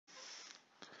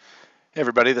Hey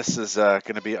everybody, this is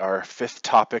going to be our fifth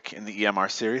topic in the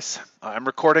EMR series. I'm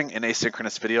recording an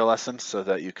asynchronous video lesson so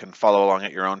that you can follow along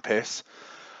at your own pace.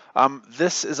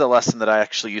 This is a lesson that I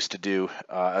actually used to do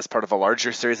as part of a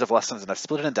larger series of lessons, and I've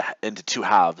split it into two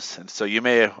halves. And so you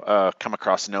may come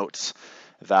across notes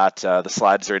that the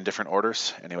slides are in different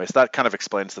orders. Anyways, that kind of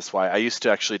explains this why. I used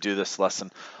to actually do this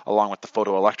lesson along with the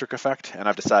photoelectric effect, and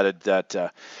I've decided that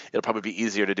it'll probably be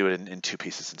easier to do it in two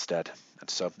pieces instead. And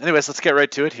so anyways, let's get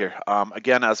right to it here.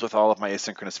 Again, as with all of my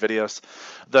asynchronous videos,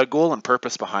 the goal and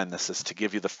purpose behind this is to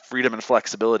give you the freedom and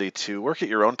flexibility to work at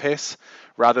your own pace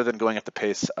rather than going at the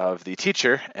pace of the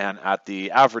teacher. And at the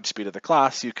average speed of the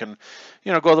class, you can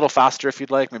go a little faster if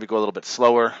you'd like, maybe go a little bit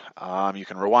slower. You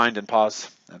can rewind and pause.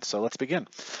 And so let's begin.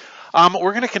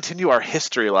 We're going to continue our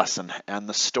history lesson and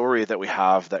the story that we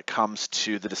have that comes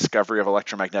to the discovery of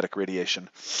electromagnetic radiation.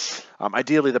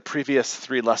 Ideally, the previous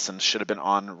three lessons should have been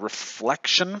on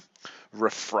reflection,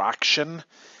 refraction,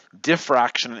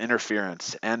 diffraction, and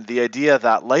interference, and the idea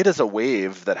that light is a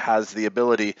wave that has the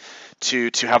ability to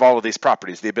have all of these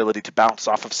properties, the ability to bounce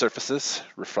off of surfaces,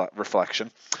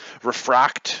 reflection,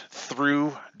 refract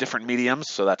through different mediums,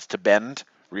 so that's to bend,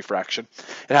 refraction.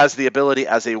 It has the ability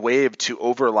as a wave to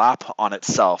overlap on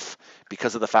itself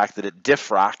because of the fact that it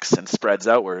diffracts and spreads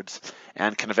outwards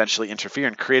and can eventually interfere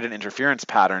and create an interference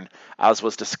pattern, as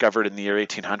was discovered in the year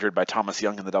 1800 by Thomas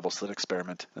Young in the double slit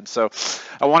experiment. And so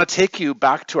I want to take you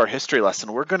back to our history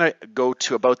lesson. We're going to go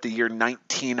to about the year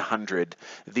 1900,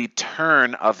 the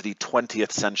turn of the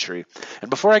 20th century. And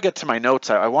before I get to my notes,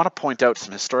 I want to point out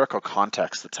some historical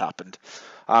context that's happened.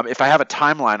 If I have a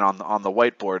timeline on the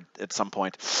whiteboard at some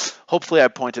point, hopefully I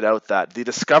pointed out that the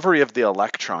discovery of the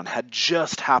electron had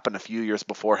just happened a few years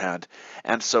beforehand.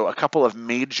 And so a couple of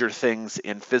major things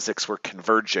in physics were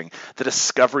converging. The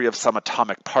discovery of some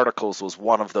atomic particles was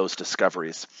one of those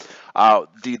discoveries.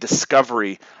 The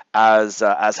discovery as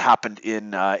happened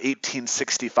in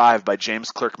 1865 by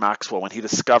James Clerk Maxwell when he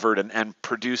discovered and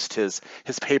produced his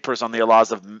papers on the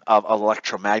laws of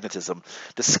electromagnetism.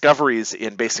 Discoveries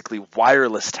in basically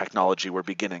wireless technology were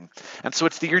beginning. And so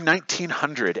it's the year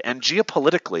 1900, and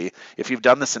geopolitically, if you've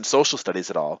done this in social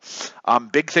studies at all,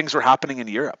 big things were happening in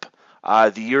Europe.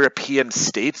 The European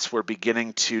states were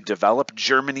beginning to develop.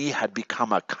 Germany had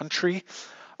become a country.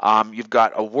 You've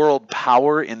got a world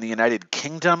power in the United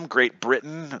Kingdom, Great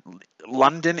Britain,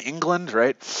 London, England,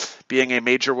 right, being a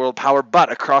major world power.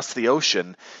 But across the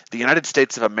ocean, the United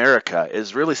States of America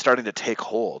is really starting to take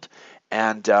hold.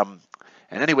 And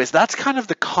anyways, that's kind of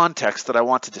the context that I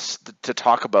wanted to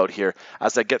talk about here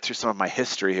as I get through some of my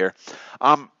history here.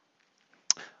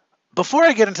 Before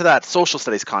I get into that social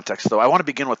studies context, though, I want to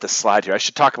begin with this slide here. I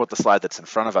should talk about the slide that's in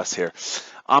front of us here.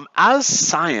 As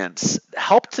science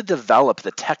helped to develop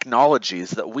the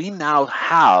technologies that we now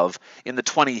have in the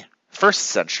 21st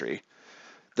century,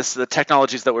 the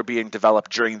technologies that were being developed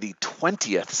during the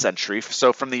 20th century,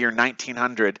 so from the year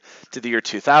 1900 to the year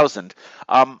 2000,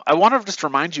 I want to just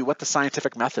remind you what the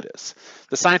scientific method is.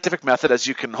 The scientific method, as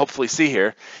you can hopefully see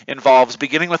here, involves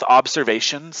beginning with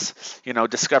observations,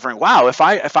 discovering, wow, if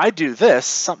I do this,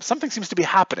 something seems to be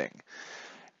happening.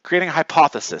 Creating a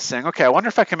hypothesis, saying, okay, I wonder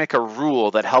if I can make a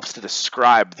rule that helps to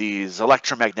describe these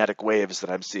electromagnetic waves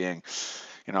that I'm seeing,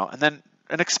 and then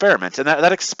an experiment. And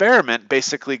that experiment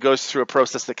basically goes through a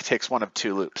process that takes one of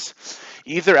two loops.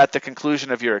 Either at the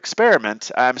conclusion of your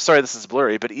experiment, I'm sorry this is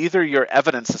blurry, but either your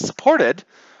evidence is supported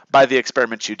by the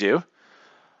experiment you do,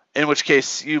 in which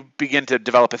case you begin to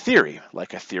develop a theory,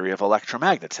 like a theory of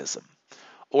electromagnetism.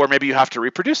 Or maybe you have to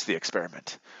reproduce the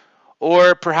experiment.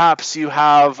 Or perhaps you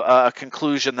have a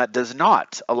conclusion that does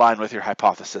not align with your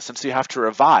hypothesis, and so you have to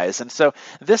revise. And so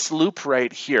this loop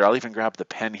right here, I'll even grab the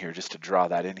pen here just to draw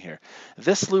that in here.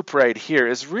 This loop right here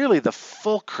is really the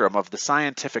fulcrum of the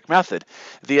scientific method.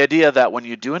 The idea that when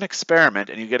you do an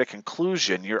experiment and you get a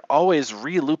conclusion, you're always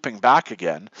re-looping back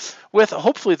again with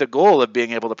hopefully the goal of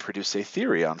being able to produce a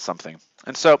theory on something.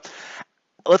 And so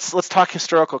let's talk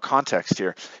historical context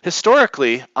here.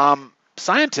 Historically,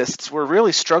 scientists were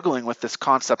really struggling with this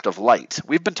concept of light.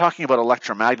 We've been talking about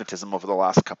electromagnetism over the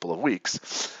last couple of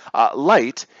weeks.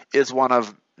 Light is one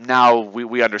of, now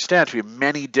we understand, to be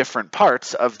many different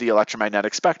parts of the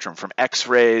electromagnetic spectrum, from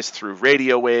X-rays through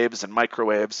radio waves and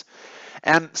microwaves.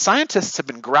 And scientists have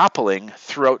been grappling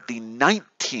throughout the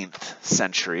 19th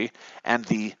century and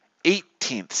the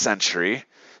 18th century.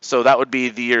 So that would be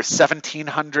the year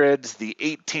 1700s, the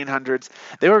 1800s.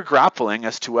 They were grappling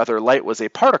as to whether light was a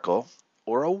particle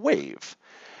or a wave.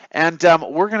 And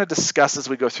we're going to discuss as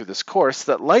we go through this course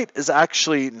that light is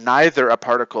actually neither a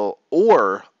particle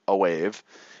or a wave.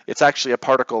 It's actually a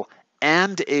particle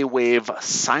and a wave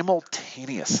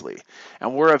simultaneously.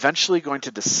 And we're eventually going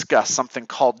to discuss something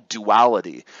called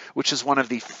duality, which is one of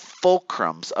the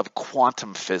fulcrums of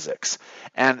quantum physics.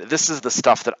 And this is the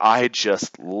stuff that I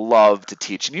just love to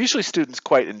teach, and usually students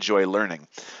quite enjoy learning.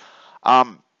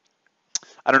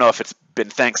 I don't know if it's been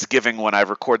Thanksgiving when I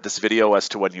record this video as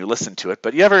to when you listen to it,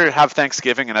 but you ever have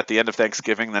Thanksgiving and at the end of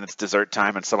Thanksgiving then it's dessert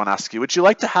time and someone asks you, would you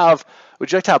like to have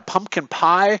pumpkin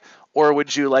pie or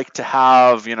would you like to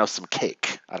have, some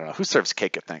cake? I don't know, who serves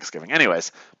cake at Thanksgiving?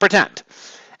 Anyways, pretend.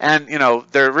 And,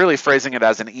 they're really phrasing it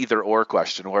as an either or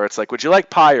question where it's like, would you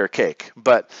like pie or cake?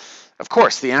 But of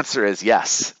course, the answer is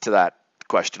yes to that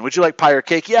question. Would you like pie or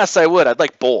cake? Yes, I would. I'd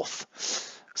like both.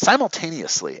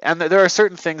 Simultaneously. And there are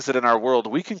certain things that in our world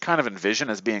we can kind of envision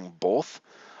as being both,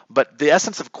 but the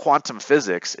essence of quantum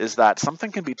physics is that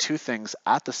something can be two things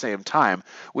at the same time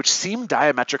which seem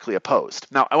diametrically opposed.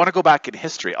 Now, I want to go back in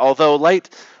history. Although light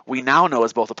we now know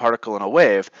as both a particle and a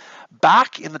wave,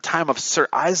 back in the time of Sir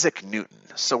Isaac Newton,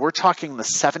 so we're talking the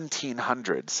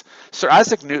 1700s, Sir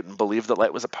Isaac Newton believed that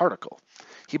light was a particle.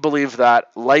 He believed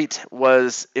that light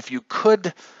was, if you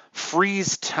could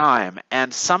freeze time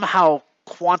and somehow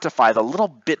quantify the little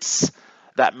bits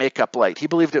that make up light, he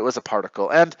believed it was a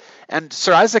particle. And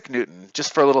Sir Isaac Newton,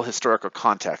 just for a little historical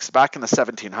context, back in the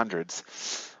 1700s,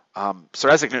 Sir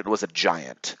Isaac Newton was a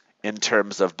giant in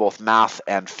terms of both math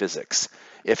and physics.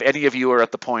 If any of you are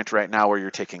at the point right now where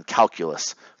you're taking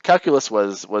calculus, calculus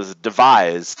was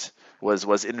devised,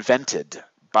 was invented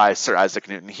by Sir Isaac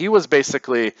Newton. He was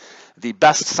basically the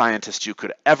best scientist you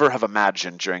could ever have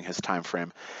imagined during his time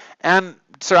frame. And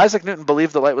Sir Isaac Newton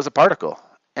believed that light was a particle.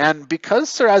 And because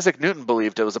Sir Isaac Newton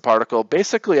believed it was a particle,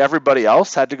 basically everybody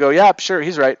else had to go, yeah, sure,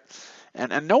 he's right.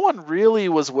 And no one really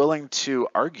was willing to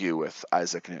argue with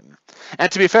Isaac Newton.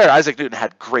 And to be fair, Isaac Newton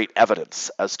had great evidence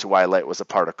as to why light was a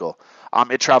particle.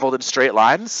 It traveled in straight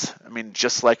lines. I mean,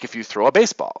 just like if you throw a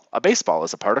baseball. A baseball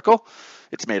is a particle.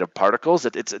 It's made of particles.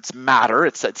 It's matter.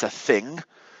 It's a thing.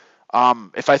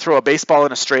 If I throw a baseball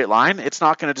in a straight line, it's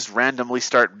not going to just randomly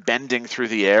start bending through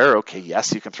the air. Okay,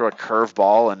 yes, you can throw a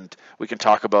curveball, and we can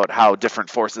talk about how different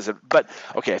forces. But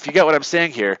okay, if you get what I'm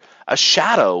saying here, a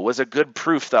shadow was a good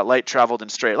proof that light traveled in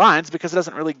straight lines because it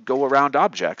doesn't really go around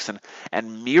objects,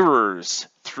 and mirrors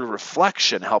through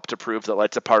reflection help to prove that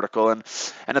light's a particle. And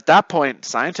at that point,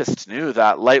 scientists knew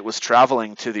that light was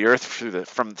traveling to the Earth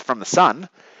from the sun,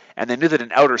 and they knew that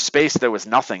in outer space there was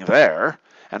nothing there.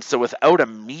 And so without a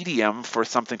medium for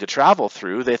something to travel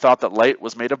through, they thought that light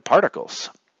was made of particles.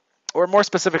 Or more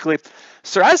specifically,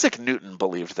 Sir Isaac Newton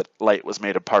believed that light was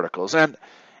made of particles. And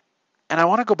I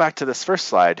want to go back to this first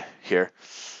slide here.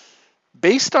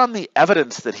 Based on the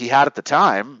evidence that he had at the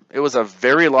time, it was a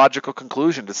very logical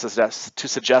conclusion to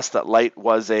suggest that light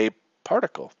was a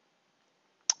particle.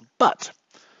 But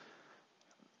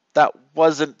that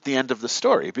wasn't the end of the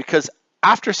story, because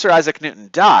after Sir Isaac Newton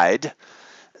died,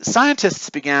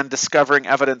 scientists began discovering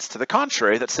evidence to the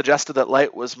contrary that suggested that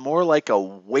light was more like a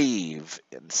wave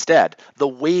instead. The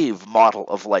wave model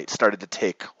of light started to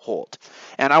take hold.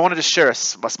 And I wanted to share a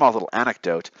small little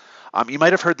anecdote. You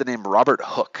might have heard the name Robert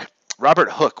Hooke.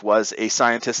 Robert Hooke was a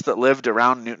scientist that lived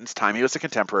around Newton's time. He was a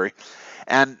contemporary.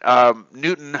 And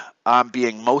Newton,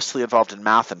 being mostly involved in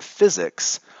math and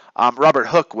physics, Robert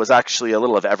Hooke was actually a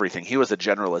little of everything. He was a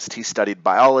generalist. He studied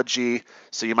biology,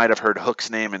 so you might have heard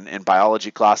Hooke's name in biology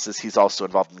classes. He's also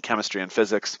involved in chemistry and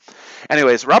physics.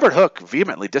 Anyways, Robert Hooke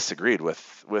vehemently disagreed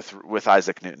with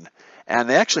Isaac Newton, and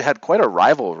they actually had quite a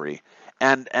rivalry.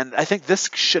 And I think this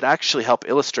should actually help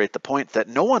illustrate the point that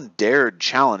no one dared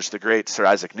challenge the great Sir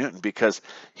Isaac Newton because,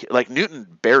 Newton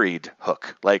buried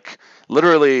Hooke.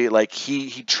 Literally,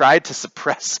 he tried to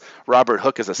suppress Robert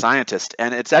Hooke as a scientist,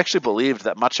 and it's actually believed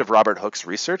that much of Robert Hooke's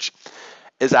research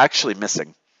is actually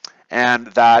missing, and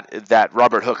that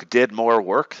Robert Hooke did more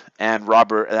work, and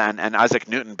Isaac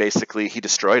Newton basically he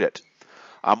destroyed it.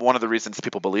 One of the reasons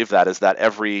people believe that is that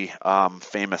every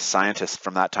famous scientist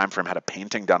from that time frame had a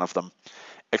painting done of them,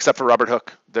 except for Robert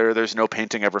Hooke. There's no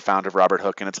painting ever found of Robert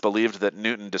Hooke, and it's believed that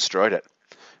Newton destroyed it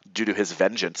due to his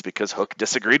vengeance because Hooke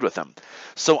disagreed with him.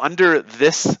 So under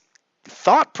this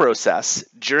thought process,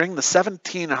 during the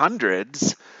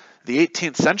 1700s, the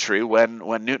 18th century, when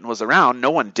Newton was around,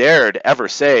 no one dared ever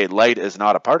say light is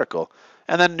not a particle.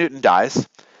 And then Newton dies.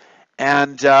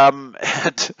 And I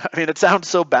mean, it sounds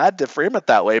so bad to frame it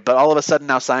that way, but all of a sudden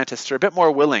now scientists are a bit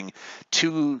more willing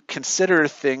to consider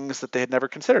things that they had never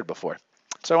considered before.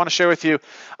 So I want to share with you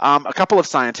a couple of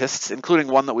scientists, including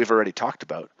one that we've already talked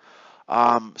about.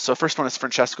 So first one is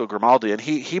Francesco Grimaldi, and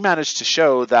he managed to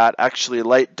show that actually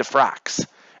light diffracts.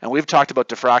 And we've talked about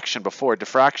diffraction before.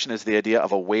 Diffraction is the idea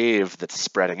of a wave that's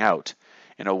spreading out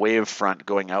in a wave front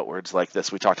going outwards like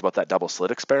this. We talked about that double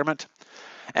slit experiment.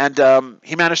 And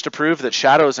he managed to prove that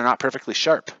shadows are not perfectly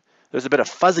sharp. There's a bit of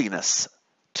fuzziness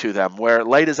to them where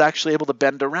light is actually able to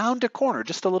bend around a corner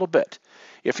just a little bit.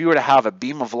 If you were to have a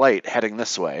beam of light heading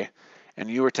this way and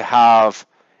you were to have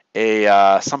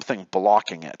a something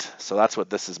blocking it, so that's what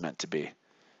this is meant to be.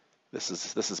 This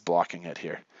is blocking it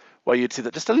here. Well, you'd see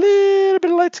that just a little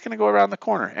bit of light's going to go around the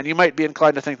corner. And you might be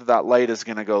inclined to think that that light is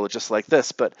going to go just like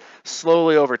this, but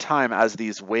slowly over time as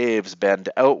these waves bend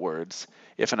outwards,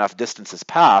 if enough distance is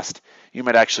passed, you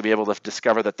might actually be able to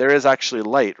discover that there is actually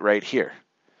light right here.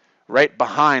 Right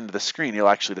behind the screen, you'll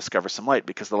actually discover some light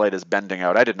because the light is bending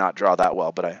out. I did not draw that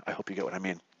well, but I hope you get what I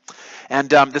mean. And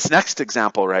this next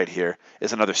example right here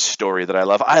is another story that I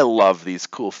love. I love these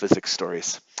cool physics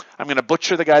stories. I'm going to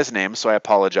butcher the guy's name, so I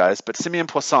apologize. But Simeon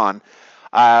Poisson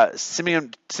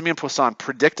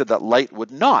predicted that light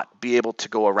would not be able to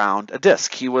go around a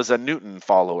disk. He was a Newton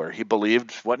follower. He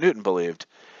believed what Newton believed.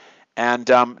 And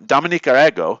Dominique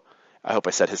Arago, I hope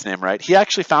I said his name right, he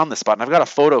actually found this spot. And I've got a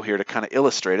photo here to kind of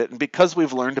illustrate it. And because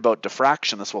we've learned about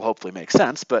diffraction, this will hopefully make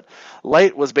sense. But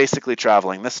light was basically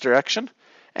traveling this direction.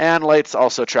 And light's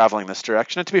also traveling this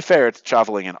direction. And to be fair, it's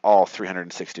traveling in all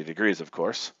 360 degrees, of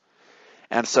course.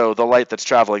 And so the light that's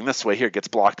traveling this way here gets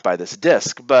blocked by this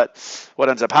disk. But what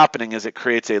ends up happening is it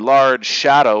creates a large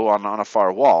shadow on a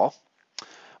far wall.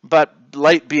 But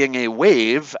light being a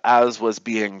wave, as was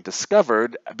being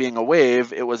discovered, being a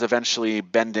wave, it was eventually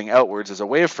bending outwards as a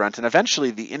wavefront. And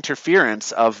eventually the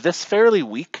interference of this fairly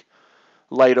weak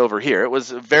light over here, it was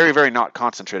very, very not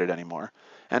concentrated anymore.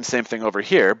 And same thing over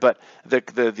here, but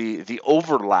the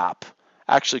overlap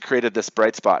actually created this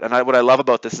bright spot. And what I love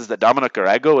about this is that Dominique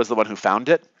Arago is the one who found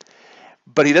it,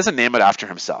 but he doesn't name it after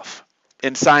himself.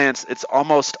 In science, it's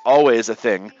almost always a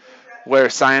thing where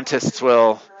scientists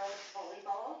will...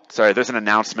 Sorry, there's an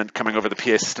announcement coming over the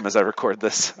PA system as I record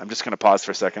this. I'm just going to pause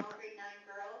for a second.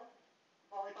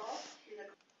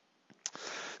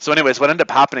 So anyways, what ended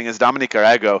up happening is Dominique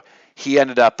Arago, he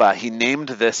ended up, he named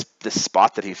this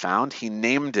spot that he found, he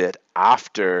named it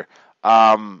after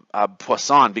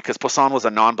Poisson, because Poisson was a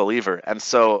non-believer. And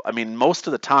so, I mean, most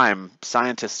of the time,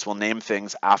 scientists will name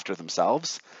things after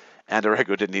themselves, and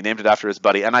Arago didn't. He named it after his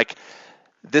buddy. And like,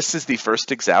 this is the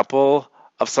first example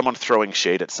of someone throwing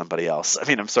shade at somebody else. I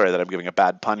mean, I'm sorry that I'm giving a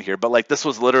bad pun here, but like this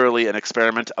was literally an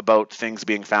experiment about things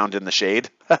being found in the shade.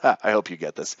 I hope you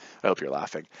get this. I hope you're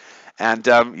laughing. And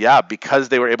yeah, because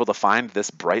they were able to find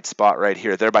this bright spot right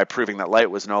here, thereby proving that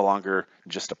light was no longer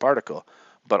just a particle,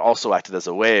 but also acted as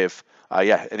a wave.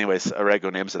 Yeah, anyways, Arago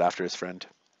names it after his friend.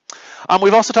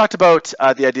 We've also talked about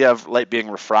the idea of light being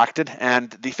refracted, and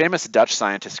the famous Dutch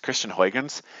scientist Christian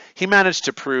Huygens, he managed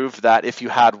to prove that if you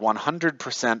had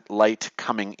 100% light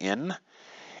coming in,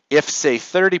 if say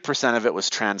 30% of it was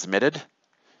transmitted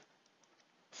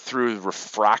through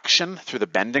refraction, through the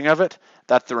bending of it,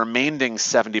 that the remaining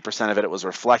 70% of it was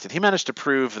reflected. He managed to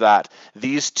prove that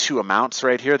these two amounts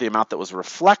right here, the amount that was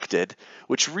reflected,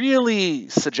 which really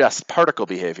suggests particle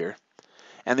behavior,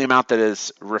 and the amount that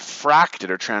is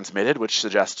refracted or transmitted, which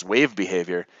suggests wave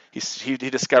behavior, he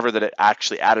discovered that it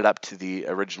actually added up to the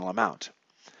original amount.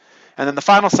 And then the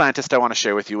final scientist I want to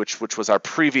share with you, which was our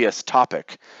previous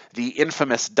topic, the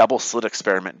infamous double slit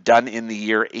experiment done in the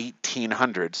year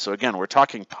 1800. So again, we're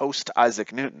talking post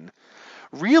Isaac Newton,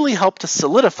 really helped to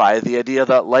solidify the idea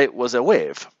that light was a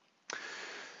wave.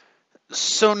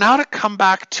 So now to come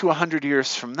back to 100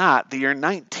 years from that, the year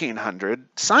 1900,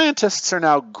 scientists are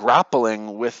now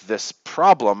grappling with this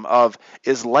problem of,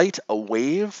 is light a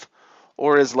wave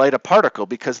or is light a particle?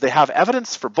 Because they have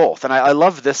evidence for both. And I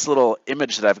love this little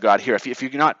image that I've got here. If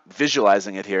you're not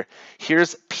visualizing it here,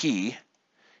 here's P,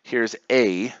 here's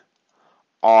A,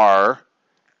 R,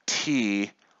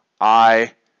 T,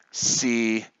 I,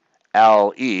 C,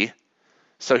 L, E.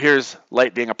 So here's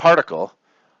light being a particle,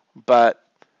 but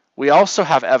we also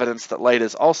have evidence that light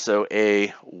is also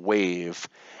a wave.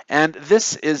 And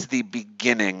this is the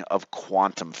beginning of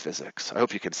quantum physics. I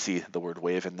hope you can see the word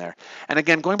wave in there. And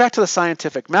again, going back to the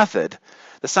scientific method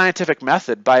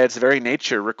by its very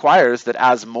nature requires that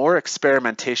as more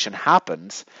experimentation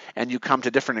happens and you come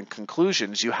to different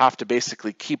conclusions, you have to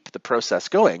basically keep the process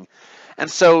going.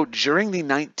 And so during the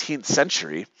 19th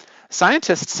century,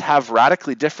 scientists have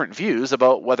radically different views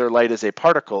about whether light is a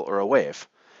particle or a wave.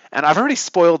 And I've already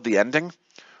spoiled the ending.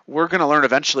 We're going to learn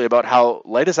eventually about how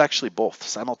light is actually both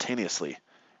simultaneously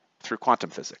through quantum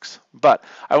physics. But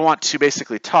I want to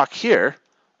basically talk here.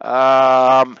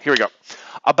 Here we go.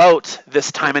 about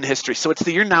this time in history. So it's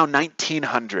the year now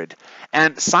 1900,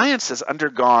 and science has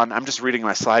undergone, I'm just reading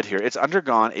my slide here, it's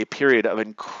undergone a period of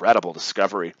incredible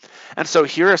discovery. And so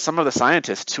here are some of the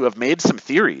scientists who have made some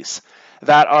theories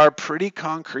that are pretty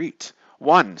concrete.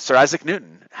 One, Sir Isaac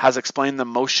Newton has explained the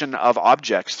motion of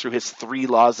objects through his 3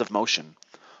 laws of motion.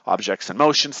 Objects in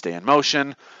motion stay in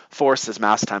motion. Force is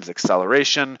mass times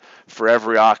acceleration. For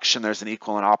every action, there's an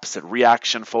equal and opposite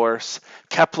reaction force.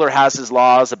 Kepler has his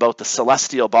laws about the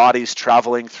celestial bodies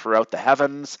traveling throughout the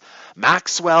heavens.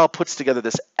 Maxwell puts together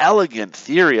this elegant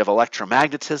theory of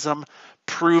electromagnetism,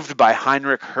 proved by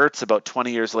Heinrich Hertz about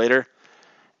 20 years later.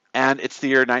 And it's the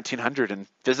year 1900, and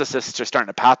physicists are starting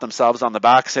to pat themselves on the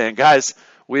back saying, guys,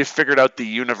 we've figured out the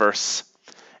universe.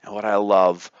 And what I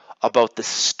love about the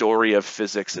story of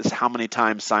physics is how many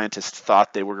times scientists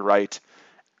thought they were right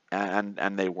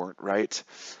and they weren't right.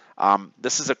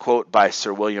 This is a quote by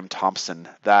Sir William Thomson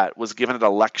that was given at a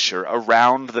lecture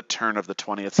around the turn of the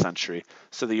 20th century,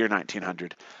 so the year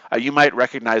 1900. You might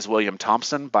recognize William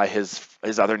Thomson by his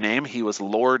other name. He was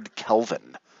Lord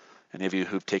Kelvin. Any of you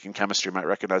who've taken chemistry might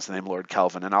recognize the name Lord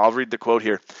Kelvin. And I'll read the quote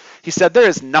here. He said, "There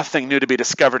is nothing new to be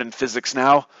discovered in physics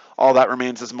now. All that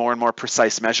remains is more and more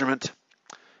precise measurement."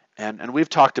 And we've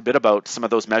talked a bit about some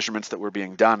of those measurements that were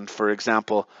being done. For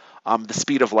example, the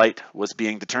speed of light was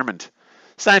being determined.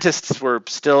 Scientists were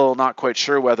still not quite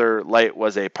sure whether light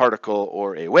was a particle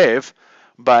or a wave,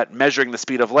 but measuring the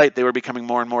speed of light, they were becoming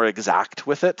more and more exact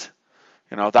with it.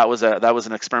 You know, that was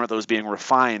an experiment that was being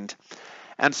refined.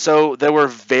 And so there were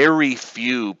very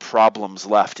few problems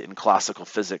left in classical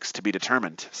physics to be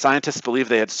determined. Scientists believed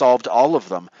they had solved all of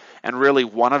them, and really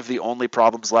one of the only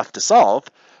problems left to solve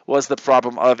was the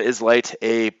problem of, is light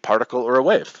a particle or a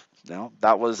wave? You know,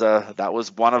 that was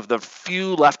one of the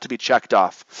few left to be checked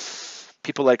off.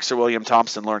 People like Sir William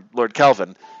Thomson, Lord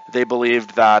Kelvin, they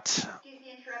believed that. Excuse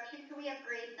the interruption. Can we have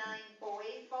grade 9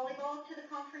 boys volleyball to the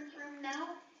conference room now?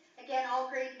 Again, all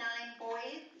grade 9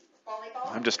 boys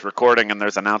volleyball. I'm just recording, and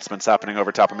there's announcements happening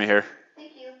over top of me here.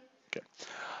 Thank you. Okay.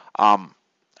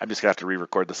 I'm just going to have to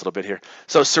re-record this a little bit here.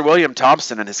 So Sir William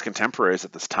Thomson and his contemporaries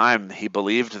at this time, they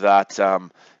believed that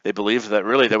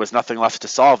really there was nothing left to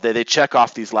solve. They check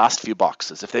off these last few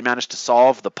boxes. If they manage to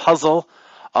solve the puzzle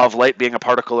of light being a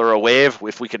particle or a wave,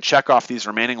 if we can check off these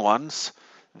remaining ones,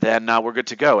 then we're good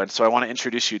to go. And so I want to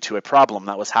introduce you to a problem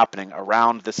that was happening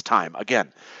around this time.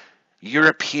 Again,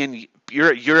 Europe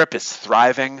is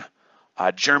thriving.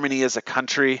 Germany is a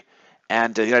country,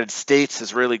 and the United States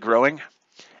is really growing.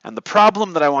 And the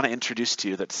problem that I want to introduce to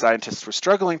you that scientists were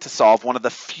struggling to solve, one of the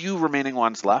few remaining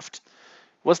ones left,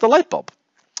 was the light bulb.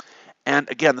 And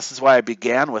again, this is why I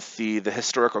began with the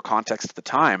historical context at the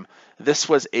time. This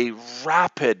was a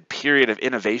rapid period of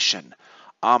innovation.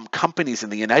 Companies in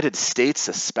the United States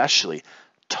especially,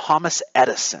 Thomas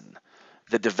Edison,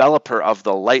 the developer of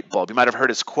the light bulb. You might have heard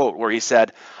his quote where he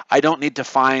said, I don't need to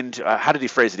find, how did he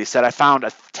phrase it? He said, I found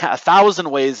 1,000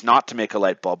 ways not to make a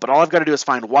light bulb, but all I've got to do is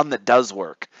find one that does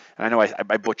work. And I know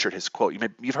I butchered his quote.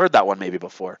 You've heard that one maybe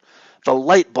before. The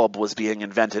light bulb was being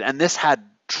invented, and this had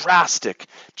drastic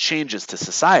changes to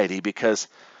society because,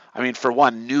 I mean, for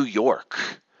one, New York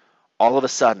all of a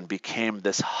sudden became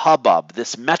this hubbub,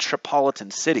 this metropolitan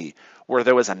city where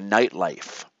there was a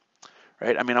nightlife.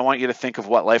 Right? I mean, I want you to think of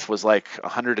what life was like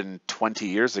 120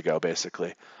 years ago,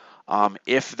 basically.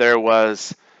 If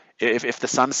the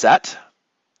sun set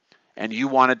and you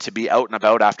wanted to be out and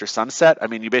about after sunset, I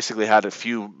mean, you basically had a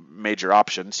few major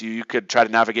options. You could try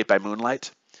to navigate by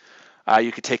moonlight.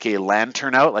 You could take a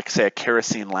lantern out, like say a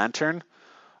kerosene lantern,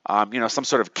 some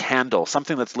sort of candle,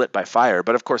 something that's lit by fire.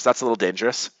 But of course, that's a little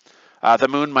dangerous. The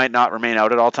moon might not remain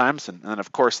out at all times, and then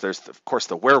of course there's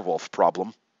the werewolf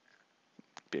problem.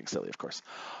 Being silly, of course.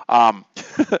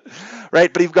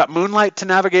 Right, but you've got moonlight to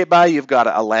navigate by, you've got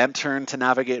a lantern to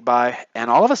navigate by,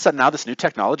 and all of a sudden now this new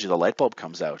technology, the light bulb,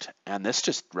 comes out, and this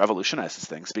just revolutionizes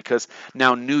things because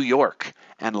now New York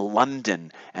and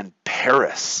London and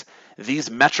Paris, these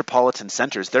metropolitan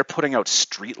centers, they're putting out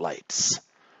street lights,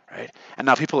 right? And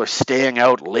now people are staying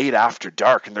out late after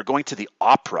dark, and they're going to the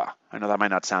opera. I know that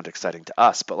might not sound exciting to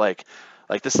us, but like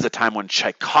this is a time when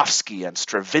Tchaikovsky and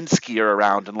Stravinsky are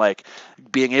around, and like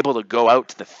being able to go out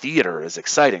to the theater is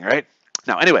exciting, right?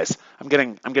 Now, anyways, I'm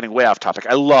getting way off topic.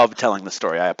 I love telling the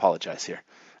story. I apologize here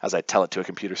as I tell it to a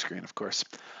computer screen, of course.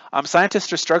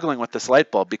 Scientists are struggling with this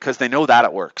light bulb because they know that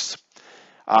it works.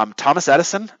 Thomas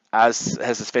Edison, as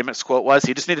his famous quote was,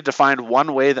 he just needed to find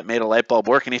one way that made a light bulb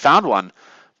work, and he found one.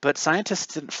 But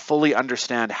scientists didn't fully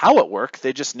understand how it worked.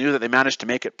 They just knew that they managed to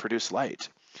make it produce light.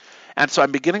 And so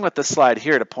I'm beginning with this slide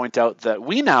here to point out that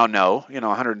we now know,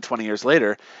 120 years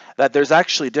later, that there's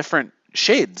actually different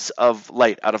shades of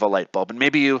light out of a light bulb. And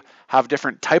maybe you have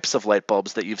different types of light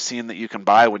bulbs that you've seen that you can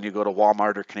buy when you go to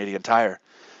Walmart or Canadian Tire.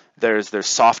 There's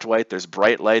soft white, there's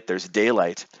bright light, there's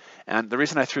daylight. And the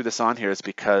reason I threw this on here is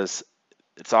because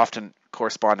it's often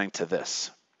corresponding to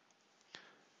this: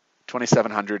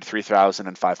 2700, 3000,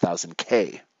 and 5000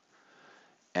 K.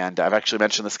 And I've actually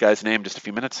mentioned this guy's name just a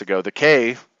few minutes ago. The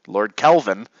K, Lord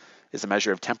Kelvin, is a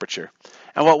measure of temperature.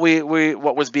 And what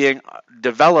was being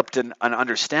developed and an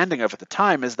understanding of at the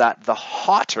time is that the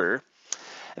hotter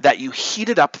that you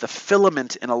heated up the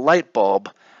filament in a light bulb,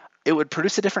 it would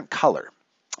produce a different color.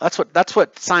 That's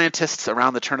what scientists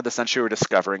around the turn of the century were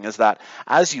discovering, is that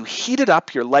as you heated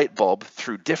up your light bulb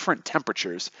through different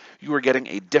temperatures, you were getting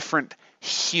a different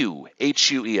hue,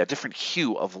 H-U-E, a different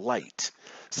hue of light.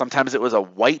 Sometimes it was a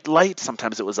white light,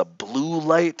 sometimes it was a blue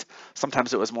light,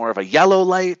 sometimes it was more of a yellow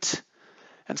light.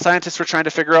 And scientists were trying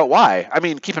to figure out why. I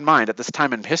mean, keep in mind, at this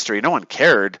time in history, no one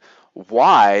cared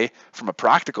why from a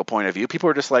practical point of view. People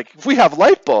were just like, we have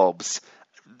light bulbs.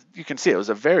 You can see it was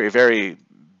a very, very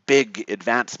big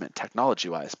advancement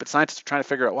technology-wise, but scientists are trying to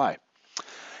figure out why.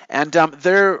 And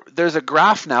there's a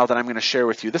graph now that I'm going to share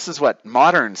with you. This is what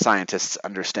modern scientists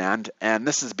understand, and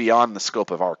this is beyond the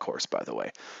scope of our course, by the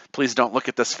way. Please don't look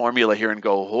at this formula here and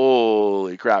go,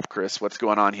 holy crap, Chris, what's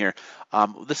going on here?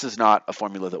 This is not a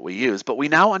formula that we use, but we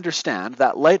now understand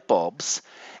that light bulbs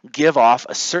give off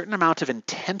a certain amount of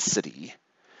intensity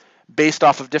based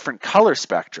off of different color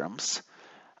spectrums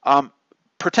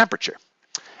per temperature.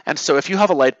 And so if you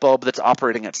have a light bulb that's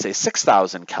operating at, say,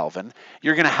 6000 Kelvin,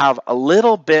 you're going to have a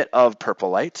little bit of purple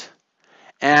light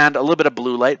and a little bit of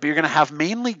blue light, but you're going to have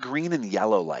mainly green and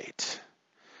yellow light.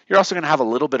 You're also going to have a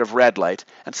little bit of red light.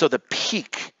 And so the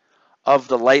peak of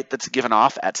the light that's given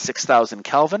off at 6000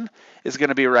 Kelvin is going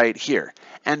to be right here.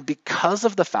 And because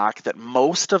of the fact that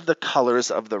most of the colors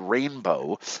of the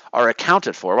rainbow are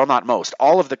accounted for, well, not most,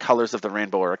 all of the colors of the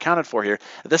rainbow are accounted for here,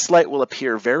 this light will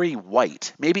appear very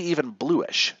white, maybe even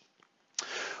bluish.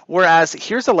 Whereas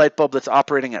here's a light bulb that's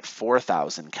operating at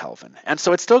 4000 Kelvin. And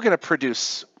so it's still going to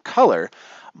produce color,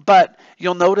 but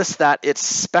you'll notice that its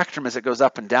spectrum as it goes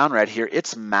up and down right here,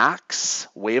 its max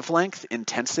wavelength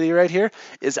intensity right here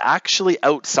is actually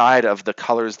outside of the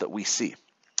colors that we see.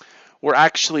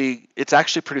 It's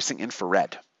actually producing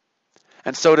infrared.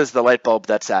 And so does the light bulb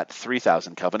that's at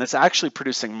 3000 Kelvin. It's actually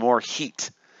producing more heat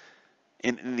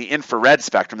in the infrared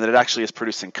spectrum than it actually is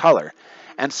producing color.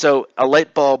 And so a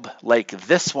light bulb like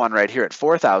this one right here at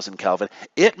 4000 Kelvin,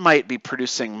 it might be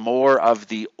producing more of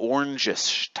the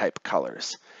orangish type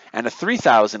colors. And a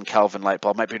 3000 Kelvin light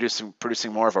bulb might be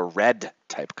producing more of a red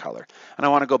type color. And I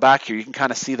want to go back here. You can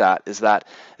kind of see that, is that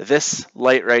this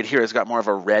light right here has got more of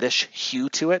a reddish hue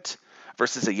to it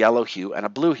versus a yellow hue and a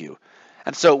blue hue.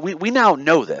 And so we now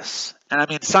know this. And I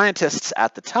mean, scientists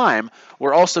at the time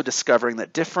were also discovering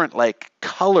that different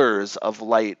colors of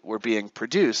light were being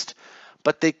produced,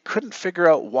 but they couldn't figure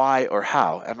out why or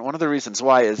how. And one of the reasons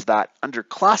why is that under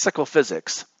classical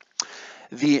physics,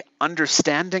 the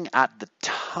understanding at the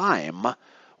time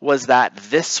was that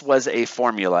this was a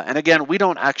formula. And again, we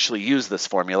don't actually use this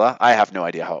formula. I have no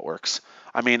idea how it works.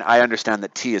 I mean, I understand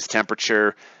that T is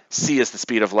temperature, C is the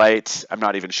speed of light. I'm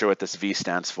not even sure what this V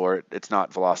stands for. It's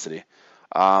not velocity.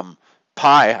 Pi,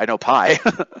 I know pi,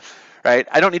 right?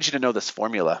 I don't need you to know this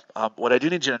formula. What I do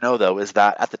need you to know, though, is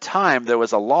that at the time there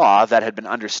was a law that had been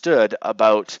understood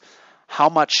about how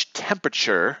much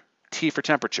temperature, T for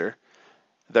temperature,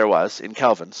 there was in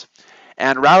kelvins.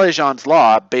 And Rayleigh-Jean's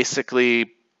law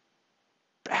basically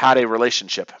had a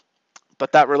relationship,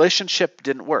 but that relationship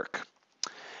didn't work.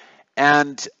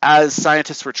 And as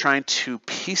scientists were trying to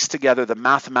piece together the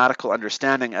mathematical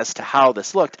understanding as to how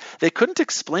this looked, they couldn't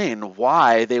explain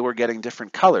why they were getting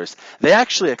different colors. They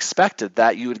actually expected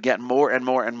that you would get more and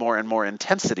more and more and more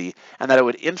intensity, and that it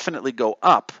would infinitely go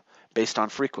up based on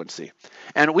frequency.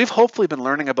 And we've hopefully been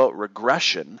learning about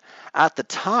regression. At the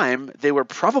time, they were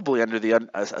probably under the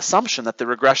assumption that the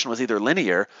regression was either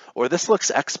linear or this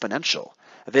looks exponential.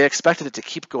 They expected it to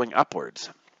keep going upwards.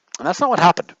 And that's not what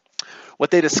happened. What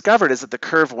they discovered is that the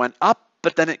curve went up,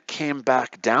 but then it came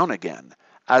back down again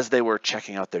as they were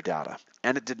checking out their data.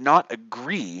 And it did not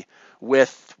agree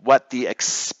with what the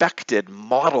expected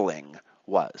modeling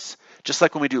was. Just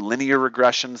like when we do linear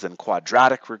regressions and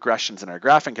quadratic regressions in our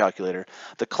graphing calculator,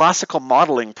 the classical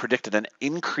modeling predicted an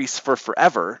increase for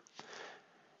forever.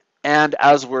 And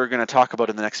as we're going to talk about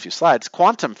in the next few slides,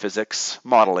 quantum physics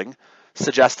modeling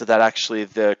suggested that actually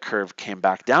the curve came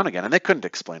back down again, and they couldn't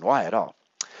explain why at all.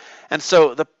 And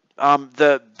so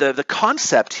the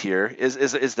concept here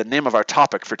is the name of our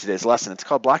topic for today's lesson. It's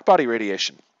called Blackbody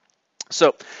Radiation.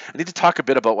 So I need to talk a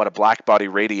bit about what a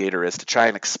blackbody radiator is to try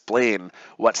and explain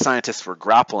what scientists were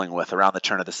grappling with around the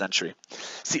turn of the century.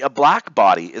 See, a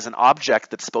blackbody is an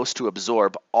object that's supposed to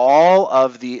absorb all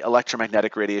of the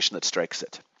electromagnetic radiation that strikes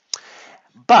it.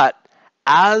 But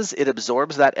as it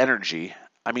absorbs that energy,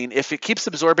 I mean, if it keeps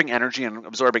absorbing energy and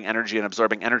absorbing energy and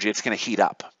absorbing energy, it's going to heat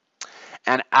up.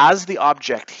 And as the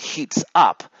object heats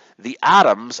up, the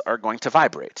atoms are going to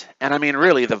vibrate. And I mean,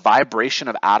 really, the vibration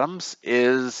of atoms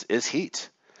is heat.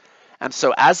 And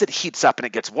so as it heats up and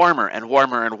it gets warmer and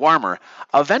warmer and warmer,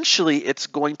 eventually it's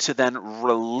going to then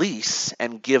release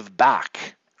and give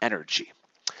back energy.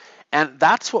 And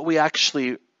that's what we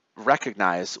actually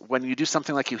recognize when you do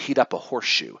something like you heat up a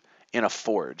horseshoe in a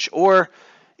forge. Or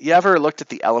you ever looked at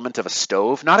the element of a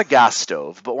stove? Not a gas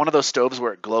stove, but one of those stoves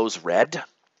where it glows red?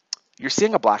 You're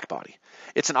seeing a blackbody.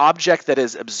 It's an object that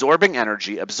is absorbing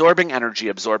energy, absorbing energy,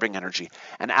 absorbing energy.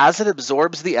 And as it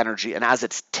absorbs the energy and as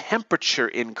its temperature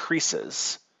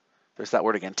increases, there's that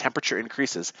word again, temperature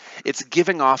increases, it's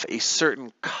giving off a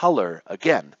certain color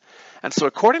again. And so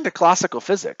according to classical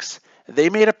physics, they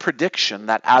made a prediction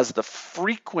that as the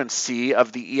frequency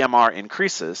of the EMR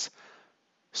increases,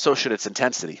 so should its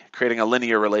intensity, creating a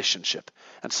linear relationship.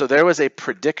 And so there was a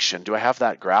prediction. Do I have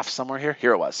that graph somewhere here?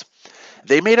 Here it was.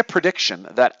 They made a prediction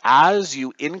that as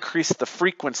you increase the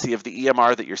frequency of the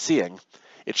EMR that you're seeing,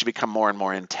 it should become more and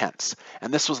more intense.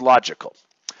 And this was logical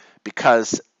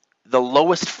because the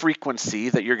lowest frequency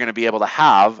that you're going to be able to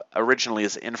have originally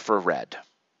is infrared.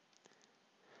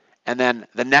 And then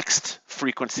the next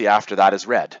frequency after that is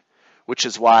red, which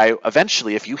is why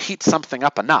eventually if you heat something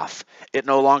up enough, it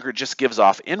no longer just gives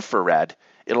off infrared,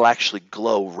 it'll actually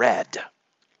glow red,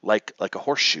 like a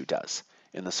horseshoe does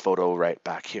in this photo right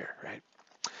back here, right?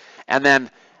 And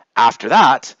then after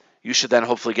that, you should then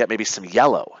hopefully get maybe some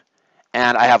yellow.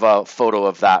 And I have a photo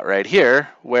of that right here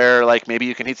where like maybe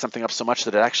you can heat something up so much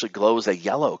that it actually glows a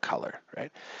yellow color,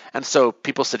 right? And so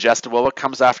people suggested, well, what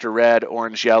comes after red,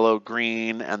 orange, yellow,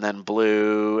 green, and then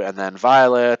blue, and then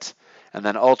violet, and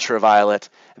then ultraviolet?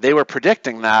 They were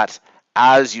predicting that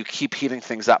as you keep heating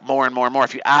things up more and more and more,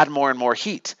 if you add more and more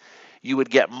heat, you would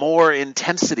get more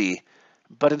intensity.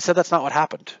 But instead, that's not what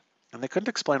happened. And they couldn't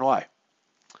explain why.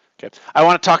 Okay. I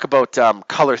want to talk about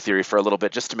color theory for a little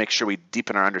bit just to make sure we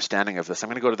deepen our understanding of this. I'm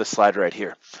going to go to this slide right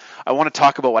here. I want to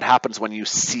talk about what happens when you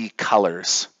see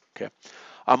colors. Okay.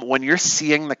 When you're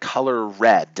seeing the color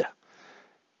red,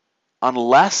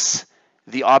 unless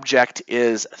the object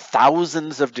is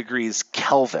thousands of degrees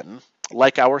Kelvin,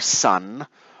 like our sun,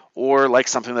 or like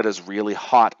something that is really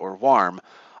hot or warm,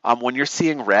 when you're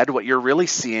seeing red, what you're really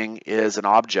seeing is an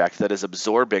object that is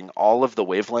absorbing all of the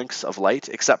wavelengths of light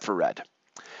except for red.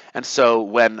 And so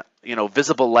when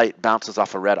visible light bounces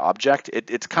off a red object,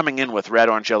 it's coming in with red,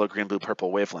 orange, yellow, green, blue,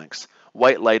 purple wavelengths.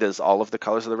 White light is all of the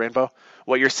colors of the rainbow.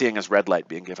 What you're seeing is red light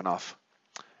being given off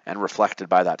and reflected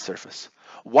by that surface.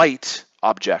 White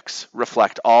objects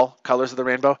reflect all colors of the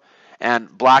rainbow,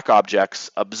 and black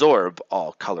objects absorb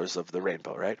all colors of the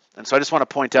rainbow, right? And so I just want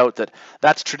to point out that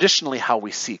that's traditionally how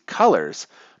we see colors.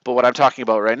 But what I'm talking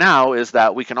about right now is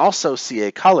that we can also see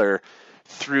a color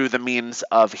through the means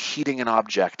of heating an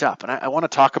object up. And I want to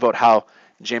talk about how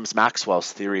James Maxwell's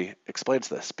theory explains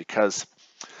this, because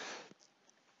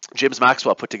James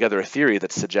Maxwell put together a theory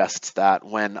that suggests that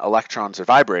when electrons are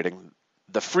vibrating,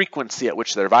 the frequency at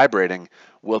which they're vibrating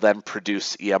will then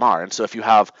produce EMR. And so if you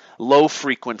have low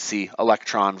frequency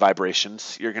electron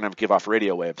vibrations, you're going to give off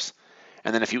radio waves.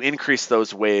 And then if you increase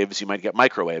those waves, you might get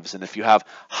microwaves. And if you have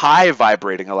high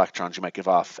vibrating electrons, you might give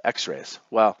off X-rays.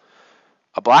 Well,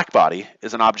 a blackbody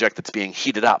is an object that's being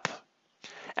heated up.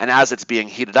 And as it's being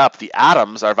heated up, the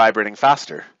atoms are vibrating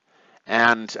faster.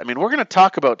 And I mean, we're going to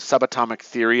talk about subatomic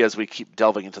theory as we keep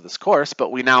delving into this course,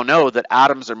 but we now know that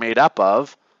atoms are made up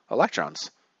of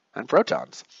electrons and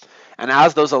protons. And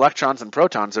as those electrons and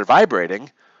protons are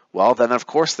vibrating, well, then of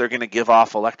course they're going to give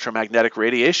off electromagnetic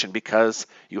radiation because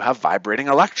you have vibrating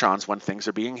electrons when things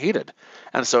are being heated.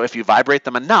 And so if you vibrate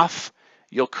them enough,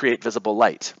 you'll create visible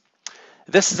light.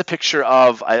 This is a picture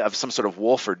of some sort of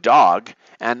wolf or dog,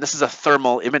 and this is a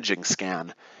thermal imaging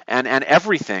scan. And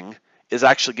everything is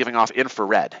actually giving off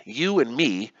infrared. You and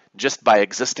me, just by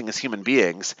existing as human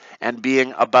beings and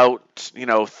being about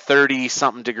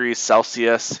 30-something degrees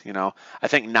Celsius, I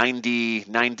think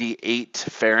 98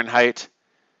 Fahrenheit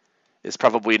is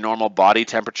probably normal body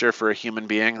temperature for a human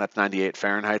being. That's 98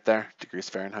 Fahrenheit there, degrees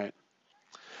Fahrenheit.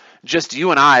 Just you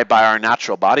and I, by our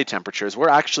natural body temperatures, we're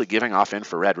actually giving off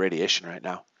infrared radiation right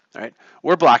now. Right?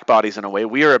 We're black bodies in a way.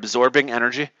 We are absorbing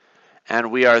energy,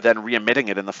 and we are then re-emitting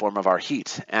it in the form of our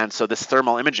heat. And so this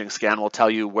thermal imaging scan will tell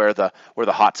you where the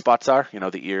hot spots are,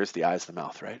 the ears, the eyes, the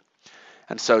mouth, right?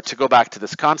 And so to go back to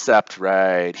this concept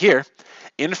right here,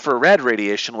 infrared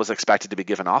radiation was expected to be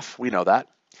given off. We know that.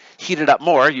 Heat it up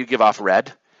more, you give off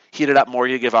red. Heat it up more,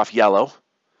 you give off yellow.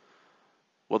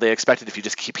 Well, they expected if you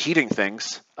just keep heating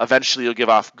things, eventually you'll give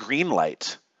off green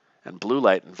light and blue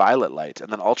light and violet light and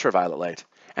then ultraviolet light.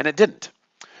 And it didn't.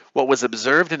 What was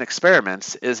observed in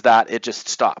experiments is that it just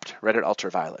stopped right at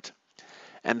ultraviolet.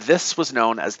 And this was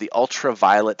known as the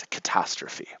ultraviolet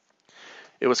catastrophe.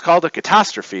 It was called a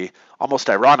catastrophe, almost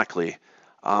ironically,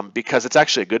 because it's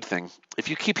actually a good thing. If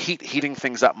you keep heating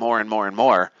things up more and more and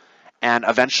more, and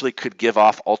eventually could give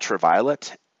off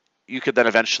ultraviolet, you could then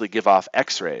eventually give off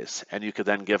X-rays, and you could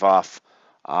then give off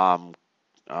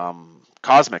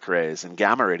cosmic rays and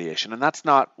gamma radiation, and that's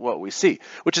not what we see,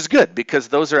 which is good because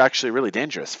those are actually really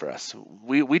dangerous for us.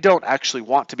 We don't actually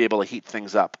want to be able to heat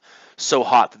things up so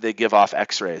hot that they give off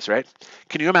X-rays, right?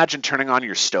 Can you imagine turning on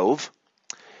your stove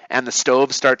and the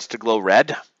stove starts to glow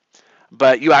red,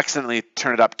 but you accidentally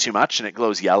turn it up too much and it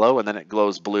glows yellow, and then it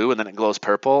glows blue, and then it glows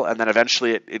purple, and then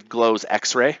eventually it glows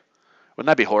X-ray? Wouldn't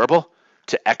that be horrible,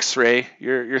 to X-ray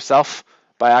yourself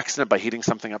by accident by heating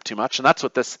something up too much? And that's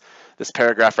what this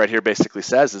paragraph right here basically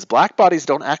says, is black bodies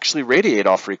don't actually radiate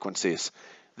all frequencies.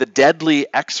 The deadly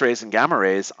X-rays and gamma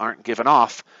rays aren't given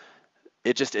off.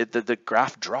 The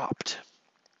graph dropped,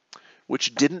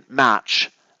 which didn't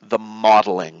match the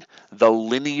modeling, the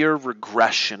linear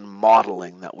regression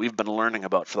modeling that we've been learning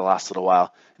about for the last little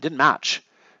while. It didn't match.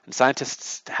 And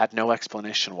scientists had no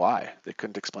explanation why. They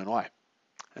couldn't explain why.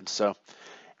 And so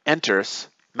enters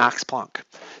Max Planck.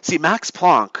 See, Max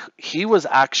Planck, he was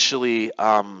actually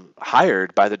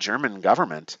hired by the German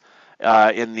government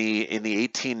in the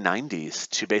 1890s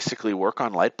to basically work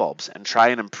on light bulbs and try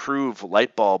and improve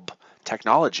light bulb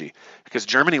technology, because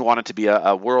Germany wanted to be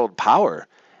a world power.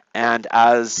 And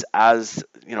as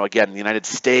you know, again, the United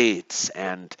States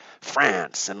and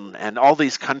France and all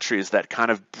these countries that kind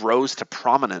of rose to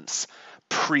prominence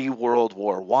pre-World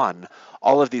War I,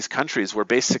 all of these countries were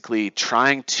basically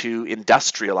trying to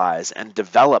industrialize and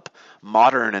develop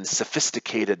modern and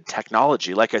sophisticated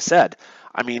technology. Like I said,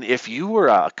 I mean, if you were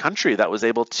a country that was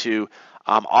able to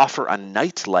offer a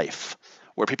nightlife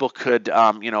where people could,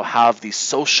 have these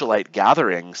socialite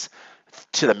gatherings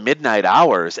to the midnight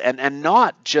hours, and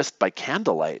not just by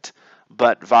candlelight,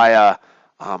 but via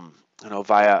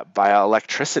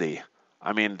electricity.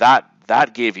 I mean,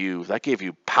 that gave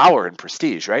you power and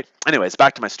prestige, right? Anyways,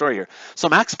 back to my story here. So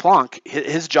Max Planck,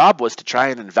 his job was to try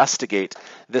and investigate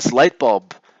this light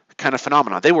bulb kind of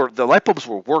phenomenon. The light bulbs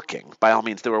were working, by all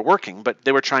means they were working, but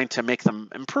they were trying to make them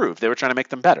improve. They were trying to make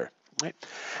them better. Right?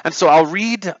 And so I'll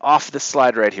read off this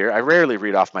slide right here. I rarely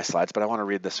read off my slides, but I want to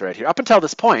read this right here. Up until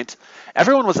this point,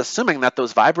 everyone was assuming that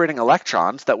those vibrating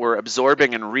electrons that were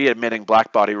absorbing and re-emitting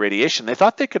blackbody radiation, they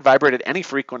thought they could vibrate at any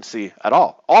frequency at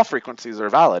all. All frequencies are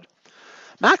valid.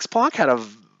 Max Planck had a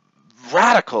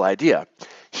radical idea.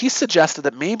 He suggested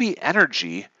that maybe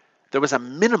there was a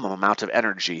minimum amount of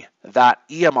energy that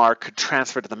EMR could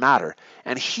transfer to the matter.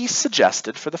 And he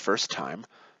suggested for the first time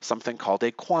something called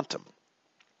a quantum,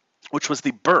 which was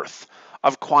the birth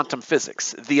of quantum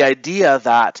physics. The idea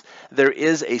that there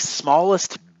is a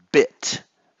smallest bit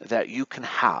that you can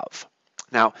have.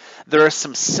 Now, there are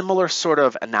some similar sort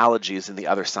of analogies in the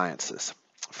other sciences.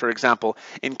 For example,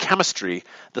 in chemistry,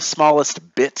 the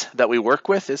smallest bit that we work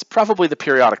with is probably the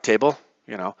periodic table,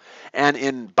 and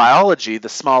in biology, the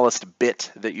smallest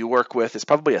bit that you work with is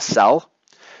probably a cell.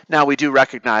 Now, we do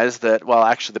recognize that, well,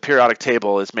 actually, the periodic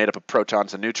table is made up of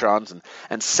protons and neutrons,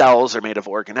 and cells are made of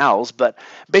organelles, but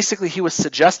basically he was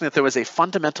suggesting that there was a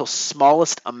fundamental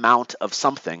smallest amount of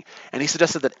something, and he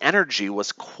suggested that energy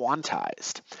was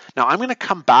quantized. Now, I'm going to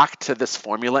come back to this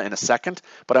formula in a second,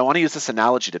 but I want to use this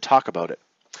analogy to talk about it.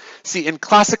 See, in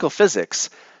classical physics,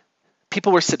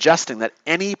 people were suggesting that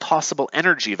any possible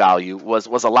energy value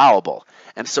was allowable.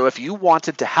 And so if you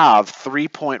wanted to have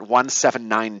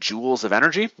 3.179 joules of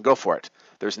energy, go for it.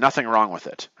 There's nothing wrong with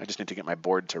it. I just need to get my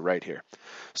board to write here.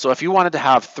 So if you wanted to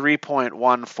have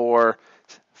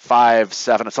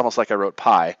 3.1457, it's almost like I wrote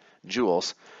pi,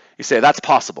 joules, you say that's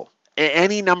possible.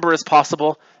 Any number is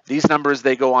possible. These numbers,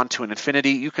 they go on to an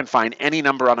infinity. You can find any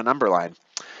number on a number line.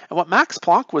 And what Max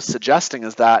Planck was suggesting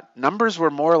is that numbers were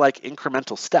more like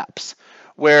incremental steps,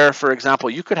 where, for example,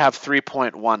 you could have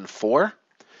 3.14,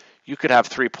 you could have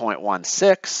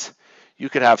 3.16, you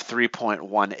could have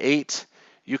 3.18,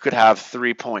 you could have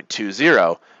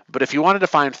 3.20, but if you wanted to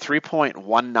find 3.19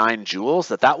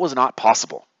 joules, that was not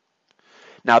possible.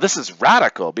 Now, this is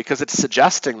radical because it's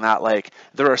suggesting that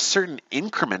there are certain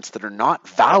increments that are not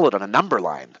valid on a number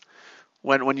line.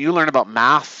 When you learn about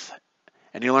math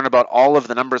And you learn about all of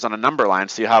the numbers on a number line.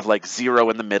 So you have like 0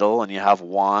 in the middle, and you have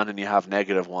 1, and you have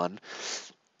 -1.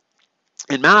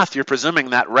 In math, you're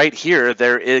presuming that right here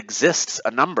there exists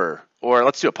a number, or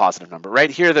let's do a positive number.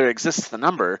 Right here there exists the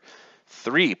number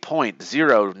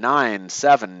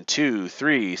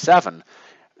 3.097237.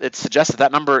 It suggests that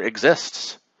that number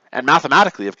exists. And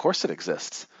mathematically, of course it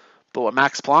exists. But what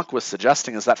Max Planck was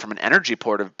suggesting is that from an energy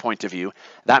point of view,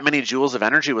 that many joules of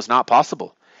energy was not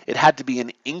possible. It had to be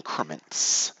in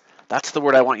increments. That's the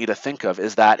word I want you to think of,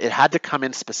 is that it had to come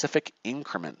in specific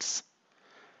increments.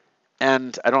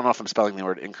 And I don't know if I'm spelling the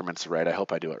word increments right. I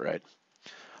hope I do it right.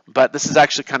 But this is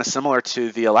actually kind of similar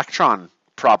to the electron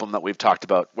problem that we've talked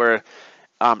about, where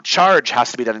charge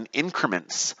has to be done in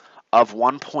increments of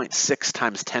 1.6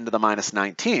 times 10 to the minus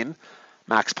 19.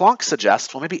 Max Planck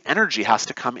suggests, well, maybe energy has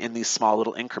to come in these small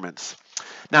little increments.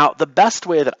 Now, the best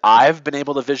way that I've been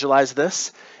able to visualize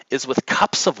this is with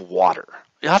cups of water.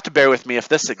 You'll have to bear with me if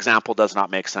this example does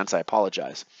not make sense. I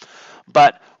apologize.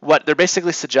 But what they're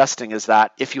basically suggesting is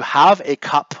that if you have a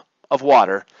cup of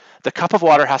water, the cup of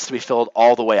water has to be filled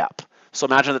all the way up. So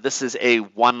imagine that this is a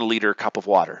 1 liter cup of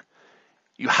water.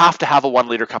 You have to have a 1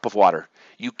 liter cup of water.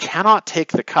 You cannot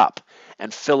take the cup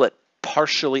and fill it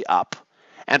partially up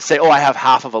and say, oh, I have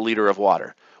half of a liter of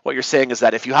water. What you're saying is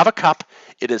that if you have a cup,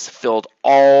 it is filled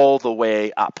all the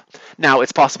way up. Now,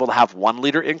 it's possible to have 1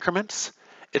 liter increments.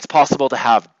 It's possible to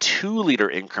have 2 liter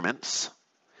increments.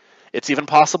 It's even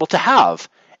possible to have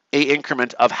an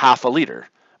increment of half a liter,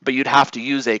 but you'd have to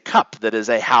use a cup that is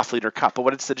a half liter cup. But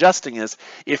what it's suggesting is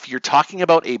if you're talking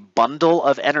about a bundle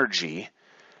of energy,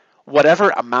 whatever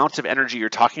amount of energy you're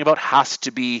talking about has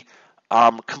to be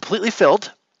completely filled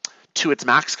to its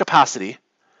max capacity,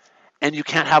 and you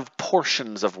can't have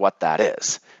portions of what that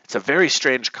is. It's a very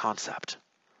strange concept.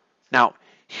 Now,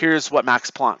 here's what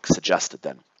Max Planck suggested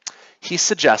then. He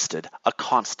suggested a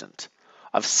constant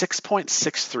of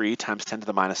 6.63 times 10 to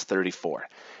the minus 34.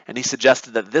 And he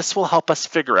suggested that this will help us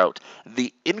figure out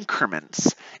the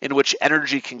increments in which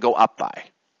energy can go up by.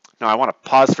 Now, I want to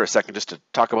pause for a second just to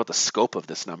talk about the scope of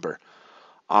this number.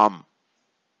 The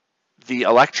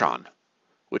electron,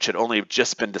 which had only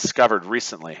just been discovered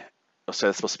recently, so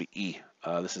that's supposed to be E.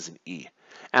 This is an E.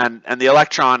 And the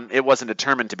electron, it wasn't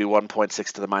determined to be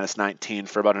 1.6 to the minus 19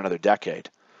 for about another decade.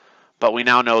 But we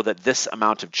now know that this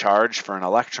amount of charge for an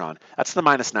electron, that's the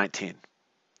minus 19.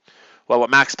 Well, what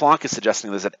Max Planck is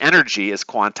suggesting is that energy is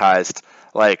quantized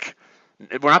like,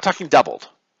 we're not talking doubled.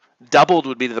 Doubled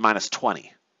would be to the minus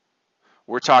 20.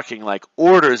 We're talking like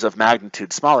orders of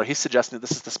magnitude smaller. He's suggesting that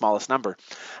this is the smallest number.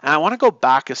 And I want to go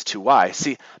back as to why.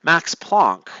 See, Max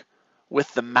Planck,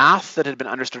 with the math that had been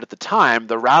understood at the time,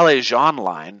 the Rayleigh-Jean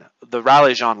line, the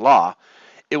Rayleigh-Jean law,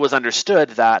 it was understood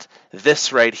that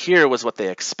this right here was what they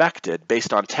expected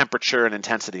based on temperature and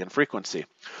intensity and frequency.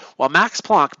 Well, Max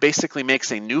Planck basically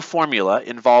makes a new formula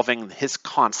involving his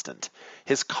constant.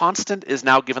 His constant is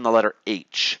now given the letter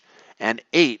H, and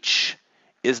H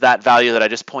is that value that I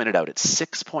just pointed out. It's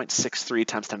 6.63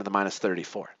 times 10 to the minus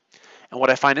 34. And what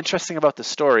I find interesting about this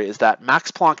story is that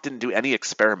Max Planck didn't do any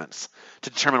experiments to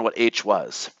determine what H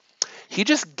was. He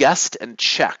just guessed and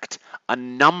checked a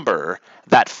number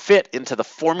that fit into the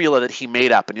formula that he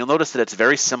made up. And you'll notice that it's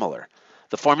very similar.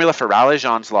 The formula for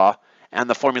Rayleigh-Jean's law and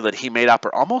the formula that he made up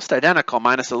are almost identical,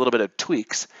 minus a little bit of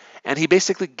tweaks. And he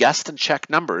basically guessed and checked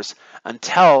numbers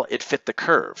until it fit the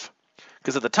curve.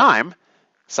 Because at the time,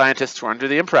 scientists were under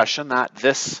the impression that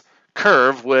this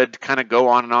curve would kind of go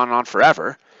on and on and on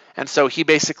forever. And so he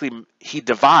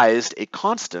devised a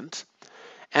constant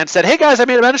and said, hey guys, I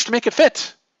managed to make it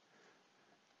fit.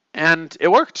 And it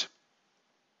worked.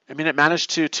 I mean, it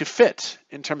managed to fit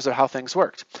in terms of how things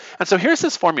worked. And so here's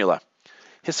his formula.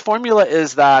 His formula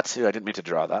is that, I didn't mean to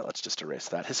draw that, let's just erase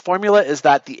that. His formula is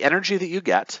that the energy that you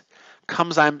get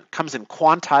comes in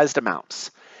quantized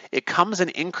amounts. It comes in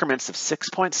increments of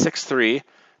 6.63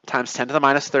 times 10 to the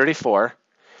minus 34,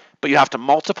 but you have to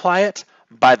multiply it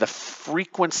by the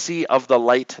frequency of the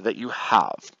light that you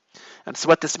have. And so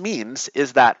what this means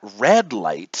is that red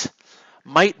light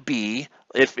might be,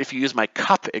 if you use my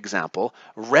cup example,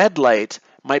 red light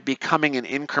might be coming in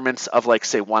increments of like,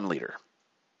 say, 1 liter.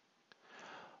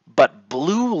 But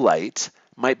blue light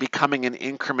might be coming in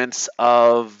increments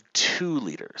of 2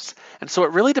 liters. And so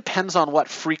it really depends on what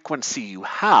frequency you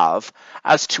have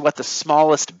as to what the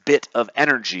smallest bit of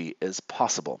energy is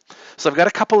possible. So I've got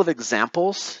a couple of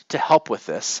examples to help with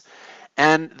this.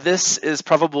 And this is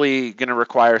probably going to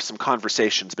require some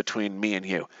conversations between me and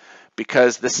you,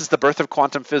 because this is the birth of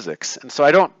quantum physics. And so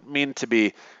I don't mean to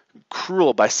be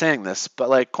cruel by saying this, but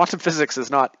like quantum physics is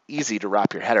not easy to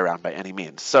wrap your head around by any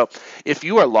means. So if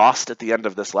you are lost at the end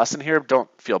of this lesson here, don't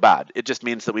feel bad. It just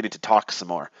means that we need to talk some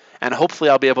more. And hopefully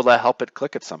I'll be able to help it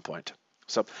click at some point.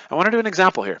 So I want to do an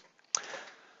example here.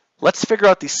 Let's figure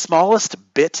out the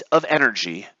smallest bit of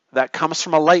energy that comes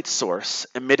from a light source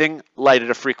emitting light at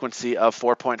a frequency of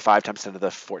 4.5 times 10 to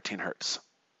the 14 hertz.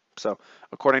 So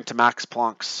according to Max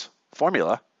Planck's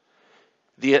formula,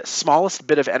 the smallest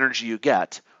bit of energy you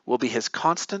get will be his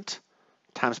constant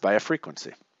times by a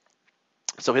frequency.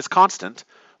 So his constant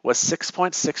was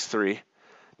 6.63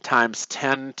 times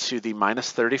 10 to the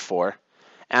minus 34,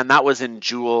 and that was in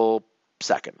joule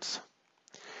seconds.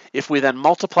 If we then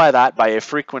multiply that by a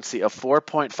frequency of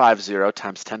 4.50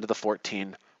 times 10 to the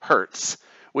 14 hertz,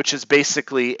 which is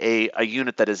basically a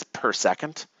unit that is per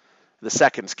second, the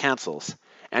seconds cancels,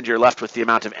 and you're left with the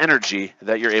amount of energy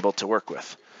that you're able to work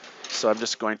with. So I'm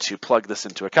just going to plug this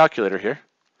into a calculator here,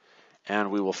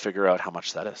 and we will figure out how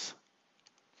much that is.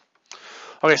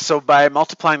 Okay, so by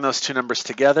multiplying those two numbers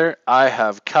together, I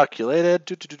have calculated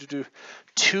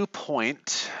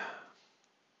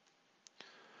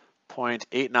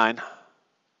 2.89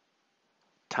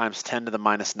 times 10 to the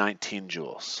minus 19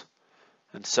 joules.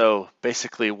 And so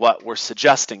basically what we're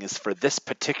suggesting is for this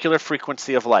particular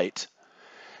frequency of light,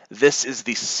 this is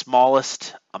the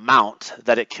smallest amount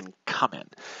that it can come in.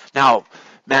 Now,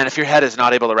 man, if your head is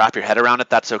not able to wrap your head around it,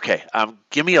 that's okay.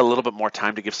 Give me a little bit more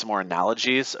time to give some more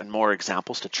analogies and more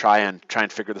examples to try and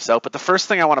figure this out. But the first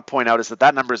thing I want to point out is that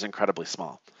that number is incredibly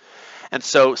small. And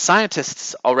so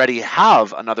scientists already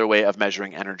have another way of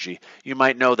measuring energy. You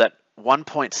might know that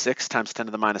 1.6 times 10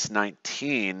 to the minus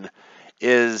 19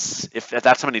 is, if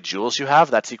that's how many joules you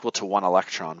have, that's equal to 1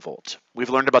 electron volt. We've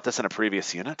learned about this in a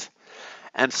previous unit.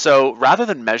 And so rather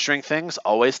than measuring things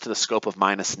always to the scope of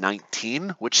minus 19,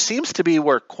 which seems to be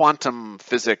where quantum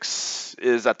physics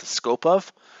is at the scope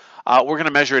of, we're going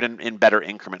to measure it in better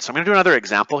increments. So I'm going to do another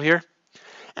example here,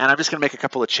 and I'm just going to make a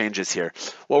couple of changes here.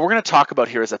 What we're going to talk about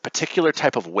here is a particular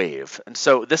type of wave. And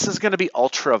so this is going to be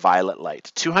ultraviolet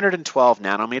light. 212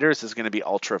 nanometers is going to be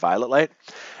ultraviolet light.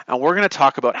 And we're going to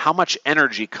talk about how much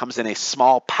energy comes in a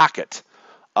small packet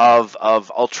of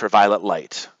ultraviolet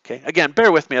light. Okay, again,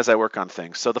 bear with me as I work on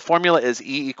things. So the formula is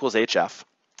E equals HF,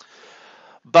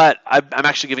 but I'm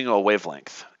actually giving you a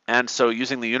wavelength. And so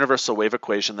using the universal wave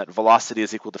equation that velocity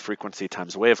is equal to frequency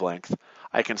times wavelength,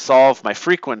 I can solve my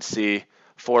frequency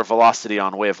for velocity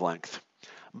on wavelength.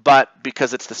 But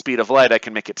because it's the speed of light, I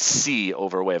can make it c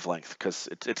over wavelength because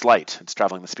it's light. It's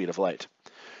traveling the speed of light,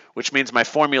 which means my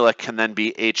formula can then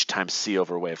be h times c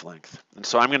over wavelength. And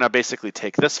so I'm going to basically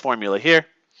take this formula here,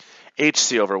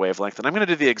 hc over wavelength, and I'm going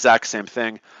to do the exact same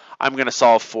thing. I'm going to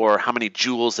solve for how many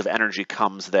joules of energy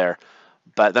comes there,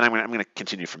 but then I'm going to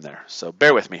continue from there. So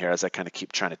bear with me here as I kind of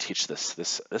keep trying to teach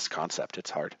this concept.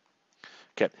 It's hard.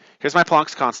 Okay, here's my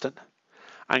Planck's constant.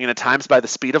 I'm going to times by the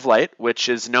speed of light, which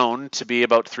is known to be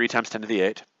about 3 times 10 to the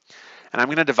 8. And I'm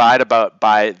going to divide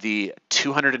by the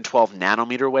 212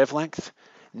 nanometer wavelength.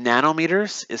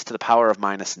 Nanometers is to the power of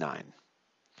minus 9.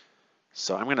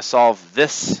 So I'm going to solve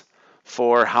this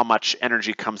for how much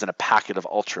energy comes in a packet of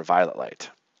ultraviolet light.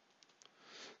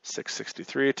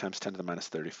 663 times 10 to the minus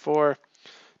 34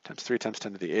 times 3 times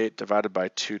 10 to the 8 divided by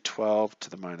 212 to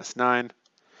the minus 9.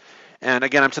 And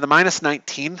again, I'm to the minus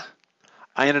 19.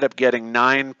 I ended up getting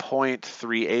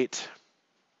 9.38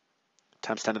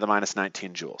 times 10 to the minus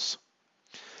 19 joules.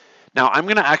 Now, I'm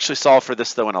going to actually solve for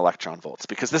this, though, in electron volts,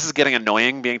 because this is getting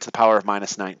annoying being to the power of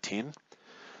minus 19.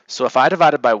 So if I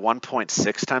divide it by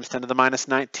 1.6 times 10 to the minus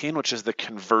 19, which is the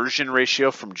conversion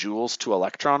ratio from joules to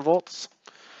electron volts,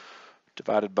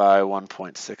 divided by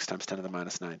 1.6 times 10 to the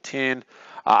minus 19,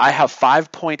 I have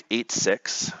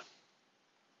 5.86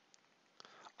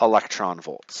 electron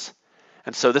volts.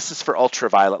 And so this is for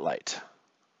ultraviolet light.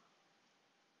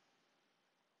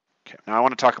 Okay, now I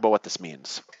want to talk about what this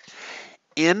means.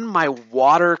 In my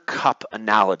water cup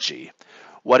analogy,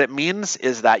 what it means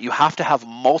is that you have to have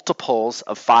multiples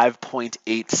of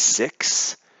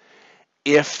 5.86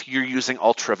 if you're using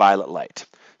ultraviolet light.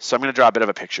 So I'm going to draw a bit of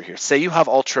a picture here. Say you have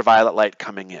ultraviolet light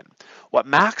coming in. What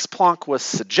Max Planck was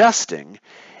suggesting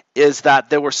is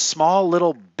that there were small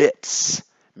little bits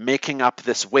making up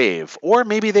this wave, or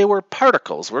maybe they were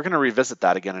particles. We're going to revisit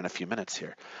that again in a few minutes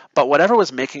here. But whatever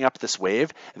was making up this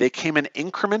wave, they came in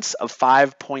increments of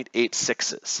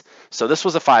 5.86s. So this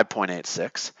was a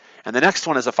 5.86, and the next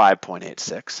one is a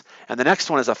 5.86, and the next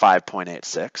one is a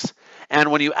 5.86.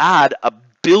 And when you add a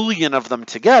billion of them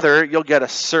together, you'll get a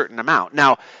certain amount.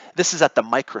 Now, this is at the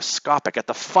microscopic, at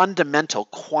the fundamental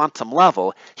quantum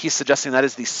level. He's suggesting that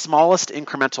is the smallest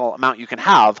incremental amount you can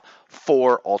have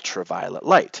for ultraviolet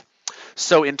light.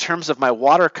 So in terms of my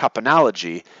water cup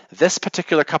analogy, this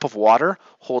particular cup of water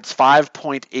holds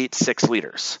 5.86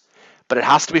 liters, but it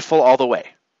has to be full all the way.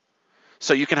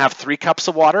 So you can have 3 cups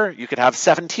of water, you could have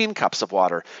 17 cups of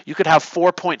water, you could have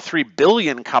 4.3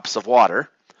 billion cups of water,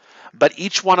 but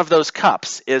each one of those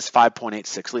cups is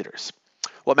 5.86 liters.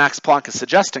 What Max Planck is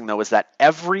suggesting, though, is that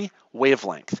every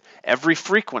wavelength, every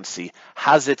frequency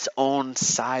has its own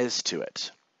size to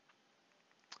it.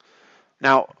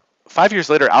 Now, 5 years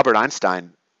later, Albert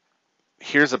Einstein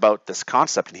hears about this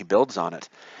concept and he builds on it,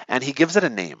 and he gives it a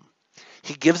name.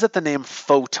 He gives it the name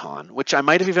photon, which I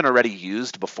might have even already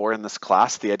used before in this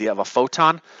class, the idea of a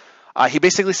photon. He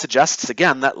basically suggests,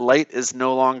 again, that light is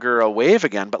no longer a wave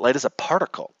again, but light is a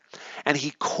particle. And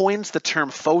he coins the term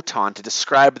photon to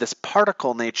describe this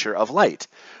particle nature of light,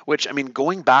 which, I mean,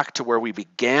 going back to where we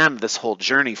began this whole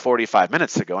journey 45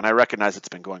 minutes ago, and I recognize it's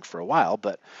been going for a while,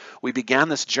 but we began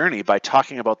this journey by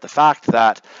talking about the fact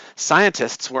that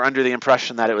scientists were under the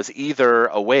impression that it was either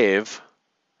a wave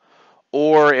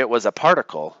or it was a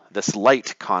particle, this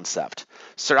light concept.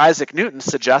 Sir Isaac Newton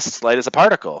suggests light is a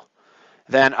particle.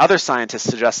 Then other scientists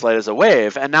suggest light is a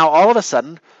wave, and now all of a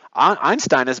sudden,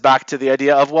 Einstein is back to the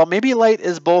idea of, well, maybe light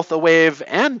is both a wave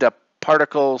and a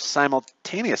particle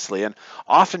simultaneously, and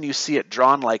often you see it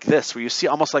drawn like this, where you see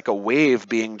almost like a wave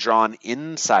being drawn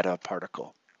inside of a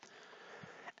particle.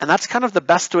 And that's kind of the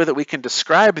best way that we can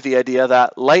describe the idea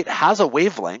that light has a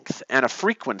wavelength and a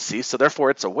frequency, so therefore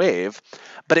it's a wave,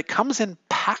 but it comes in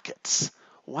packets,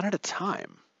 one at a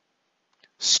time.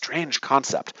 Strange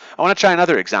concept. I want to try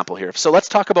another example here. So let's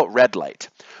talk about red light.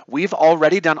 We've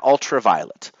already done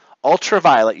ultraviolet.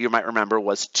 Ultraviolet, you might remember,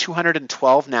 was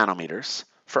 212 nanometers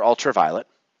for ultraviolet.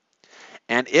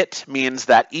 And it means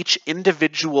that each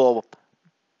individual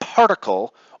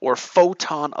particle or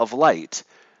photon of light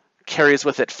carries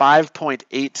with it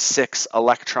 5.86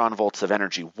 electron volts of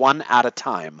energy, one at a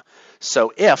time.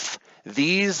 So if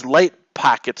these light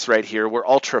packets right here were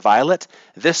ultraviolet,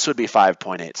 this would be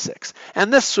 5.86,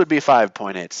 and this would be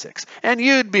 5.86, and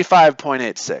you'd be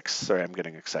 5.86. Sorry, I'm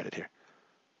getting excited here.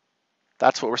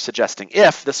 That's what we're suggesting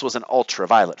if this was an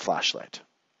ultraviolet flashlight.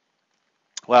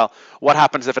 Well, what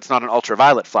happens if it's not an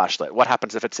ultraviolet flashlight? What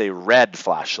happens if it's a red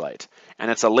flashlight and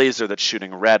it's a laser that's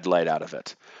shooting red light out of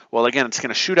it? Well, again, it's going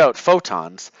to shoot out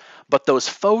photons, but those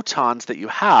photons that you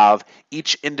have,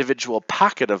 each individual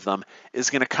packet of them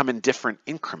is going to come in different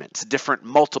increments, different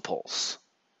multiples.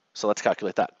 So let's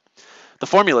calculate that. The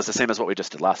formula is the same as what we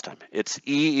just did last time. It's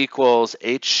E equals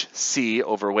hc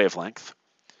over wavelength.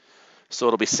 So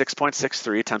it'll be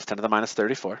 6.63 times 10 to the minus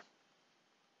 34.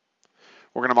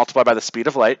 We're going to multiply by the speed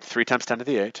of light, 3 times 10 to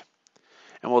the 8.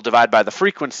 And we'll divide by the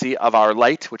frequency of our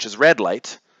light, which is red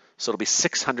light. So it'll be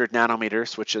 600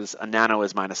 nanometers, which is a nano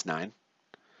is minus 9. And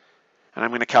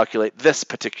I'm going to calculate this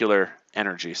particular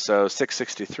energy. So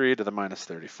 663 to the minus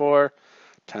 34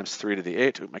 times 3 to the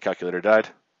 8. Ooh, my calculator died.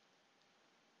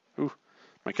 Ooh,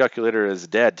 my calculator is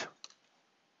dead.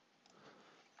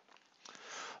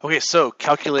 Okay, so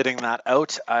calculating that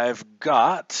out, I've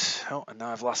got, oh, and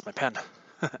now I've lost my pen.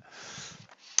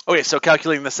 Okay, so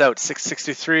calculating this out,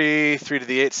 663, 3 to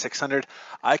the 8, 600.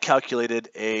 I calculated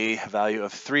a value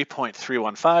of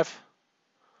 3.315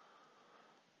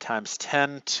 times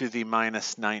 10 to the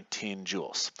minus 19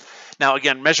 joules. Now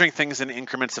again, measuring things in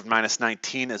increments of minus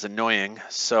 19 is annoying,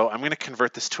 so I'm going to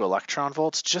convert this to electron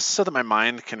volts just so that my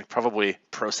mind can probably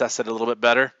process it a little bit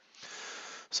better.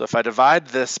 So if I divide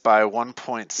this by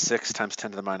 1.6 times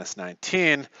 10 to the minus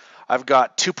 19, I've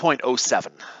got 2.07.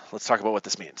 Let's talk about what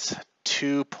this means.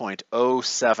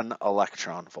 2.07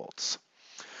 electron volts.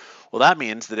 Well, that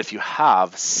means that if you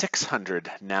have 600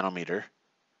 nanometer,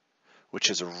 which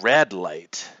is red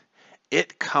light,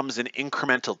 it comes in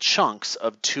incremental chunks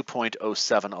of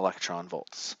 2.07 electron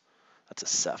volts. That's a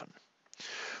 7.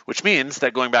 Which means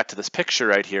that going back to this picture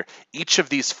right here, each of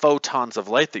these photons of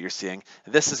light that you're seeing,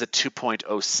 this is a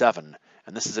 2.07,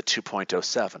 and this is a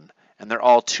 2.07, and they're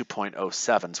all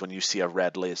 2.07s when you see a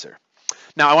red laser.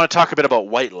 Now I want to talk a bit about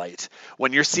white light.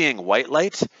 When you're seeing white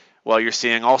light, well, you're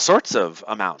seeing all sorts of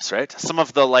amounts, right? Some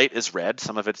of the light is red,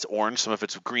 some of it's orange, some of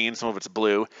it's green, some of it's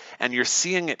blue, and you're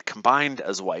seeing it combined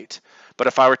as white. But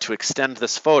if I were to extend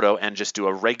this photo and just do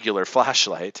a regular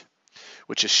flashlight,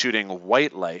 which is shooting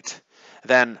white light,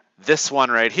 then this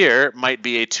one right here might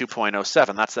be a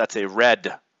 2.07. That's a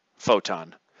red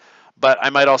photon. But I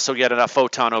might also get a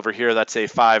photon over here that's a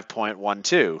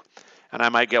 5.12. And I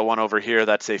might get one over here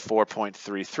that's a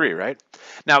 4.33, right?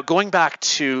 Now, going back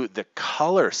to the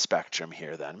color spectrum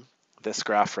here then, this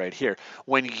graph right here,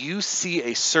 when you see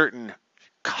a certain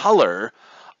color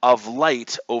of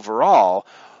light overall,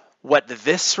 What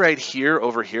this right here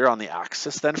over here on the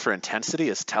axis then for intensity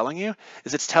is telling you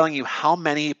is it's telling you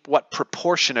what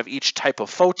proportion of each type of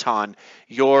photon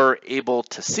you're able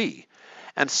to see.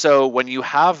 And so when you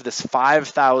have this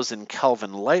 5,000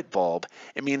 Kelvin light bulb,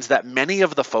 it means that many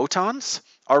of the photons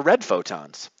are red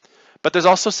photons. But there's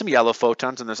also some yellow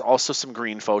photons, and there's also some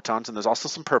green photons, and there's also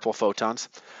some purple photons.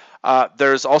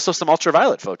 There's also some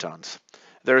ultraviolet photons.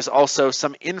 There's also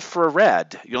some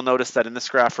infrared. You'll notice that in this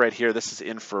graph right here, this is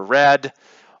infrared.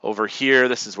 Over here,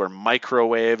 this is where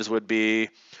microwaves would be.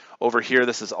 Over here,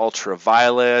 this is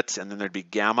ultraviolet, and then there'd be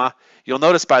gamma. You'll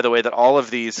notice, by the way, that all of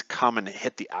these come and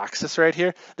hit the axis right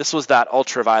here. This was that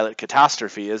ultraviolet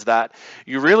catastrophe, is that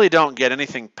you really don't get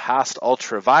anything past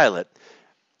ultraviolet.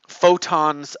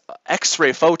 Photons,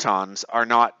 X-ray photons, are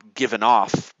not given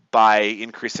off by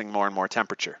increasing more and more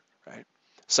temperature, right?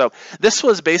 So this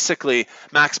was basically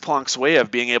Max Planck's way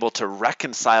of being able to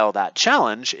reconcile that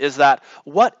challenge, is that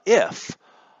what if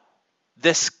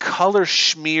this color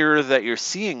schmear that you're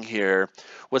seeing here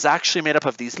was actually made up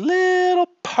of these little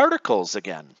particles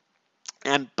again?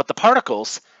 But the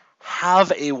particles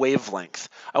have a wavelength.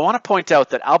 I want to point out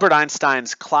that Albert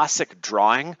Einstein's classic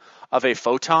drawing of a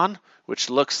photon, which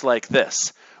looks like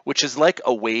this, which is like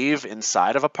a wave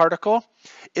inside of a particle,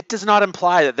 it does not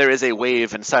imply that there is a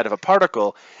wave inside of a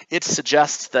particle. It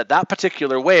suggests that that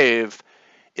particular wave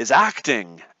is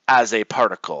acting as a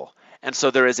particle. And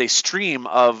so there is a stream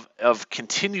of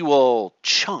continual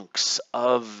chunks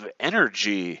of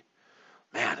energy.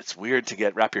 Man, it's weird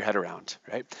to wrap your head around,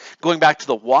 right? Going back to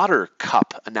the water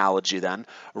cup analogy then,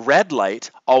 red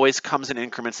light always comes in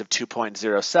increments of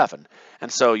 2.07.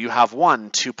 And so you have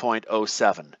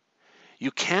 2.07.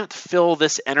 You can't fill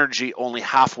this energy only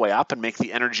halfway up and make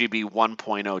the energy be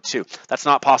 1.02. That's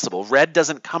not possible. Red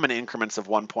doesn't come in increments of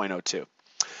 1.02.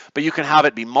 But you can have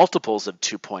it be multiples of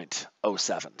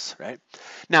 2.07s, right?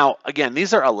 Now, again,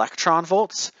 these are electron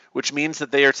volts, which means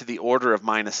that they are to the order of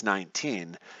minus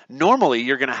 19. Normally,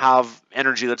 you're going to have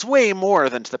energy that's way more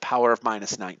than to the power of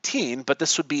minus 19, but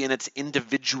this would be in its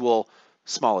individual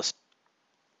smallest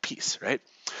piece, right?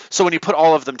 So when you put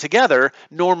all of them together,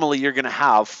 normally you're going to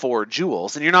have 4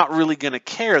 joules, and you're not really going to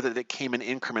care that it came in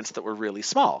increments that were really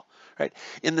small, right?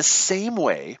 In the same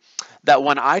way that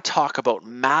when I talk about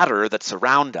matter that's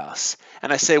around us,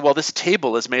 and I say, well, this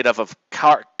table is made up of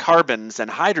carbons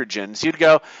and hydrogens, you'd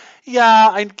go, yeah,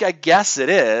 I guess it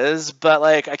is, but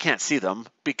like I can't see them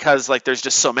because like there's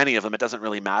just so many of them, it doesn't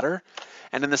really matter.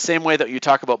 And in the same way that you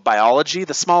talk about biology,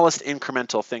 the smallest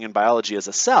incremental thing in biology is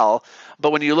a cell.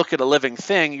 But when you look at a living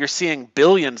thing, you're seeing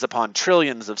billions upon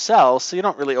trillions of cells, so you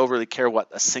don't really overly care what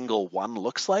a single one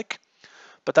looks like.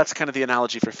 But that's kind of the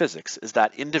analogy for physics, is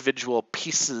that individual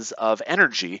pieces of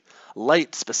energy,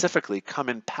 light specifically, come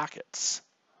in packets.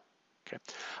 Okay.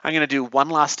 I'm going to do one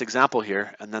last example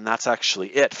here, and then that's actually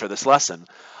it for this lesson.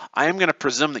 I am going to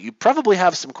presume that you probably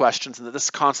have some questions and that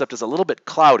this concept is a little bit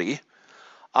cloudy.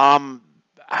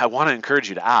 I want to encourage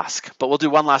you to ask, but we'll do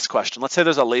one last question. Let's say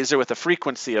there's a laser with a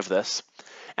frequency of this,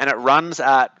 and it runs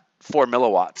at 4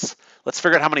 milliwatts. Let's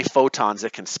figure out how many photons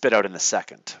it can spit out in a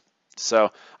second.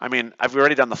 So, I mean, I've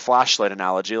already done the flashlight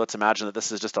analogy. Let's imagine that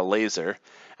this is just a laser,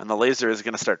 and the laser is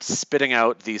going to start spitting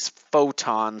out these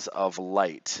photons of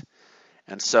light.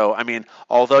 And so, I mean,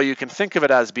 although you can think of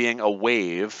it as being a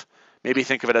wave, maybe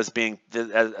think of it as being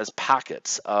as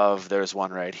packets of there's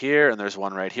one right here and there's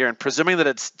one right here, and presuming that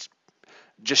it's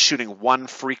just shooting one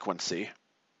frequency.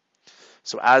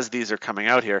 So as these are coming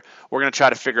out here, we're going to try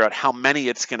to figure out how many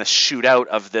it's going to shoot out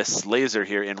of this laser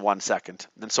here in 1 second.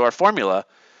 And so our formula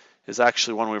is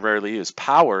actually one we rarely use.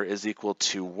 Power is equal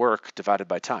to work divided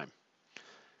by time.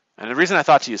 And the reason I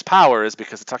thought to use power is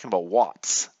because it's talking about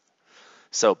watts.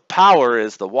 So power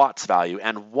is the watts value,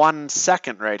 and 1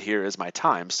 second right here is my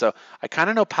time. So I kind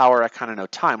of know power, I kind of know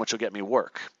time, which will get me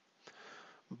work.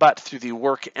 But through the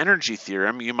work energy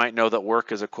theorem, you might know that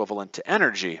work is equivalent to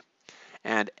energy.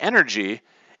 And energy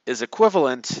is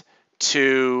equivalent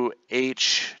to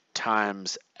H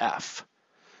times F.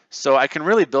 So I can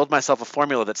really build myself a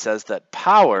formula that says that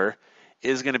power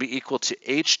is going to be equal to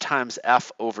H times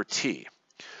F over T.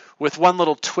 With one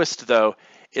little twist, though,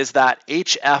 is that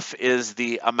HF is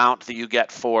the amount that you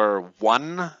get for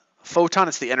one photon.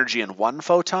 It's the energy in one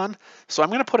photon. So I'm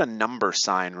going to put a number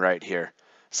sign right here.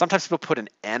 Sometimes people put an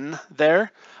N there,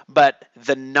 but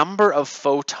the number of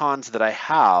photons that I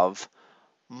have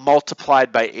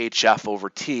multiplied by HF over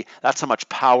T, that's how much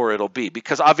power it'll be.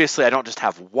 Because obviously I don't just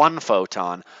have one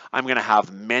photon, I'm going to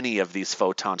have many of these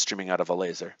photons streaming out of a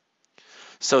laser.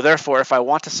 So therefore, if I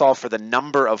want to solve for the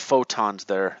number of photons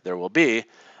there will be,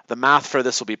 the math for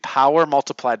this will be power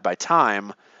multiplied by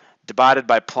time divided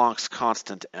by Planck's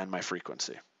constant and my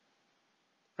frequency.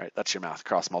 right? That's your math,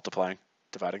 cross multiplying,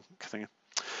 dividing thing.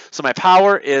 So my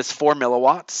power is 4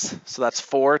 milliwatts. So that's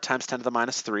 4 times 10 to the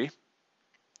minus 3.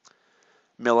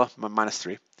 Minus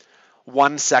 3.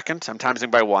 1 second, I'm timesing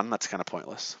by 1. That's kind of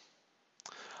pointless.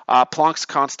 Planck's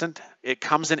constant, it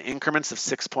comes in increments of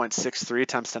 6.63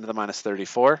 times 10 to the minus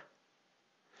 34.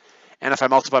 And if I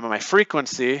multiply by my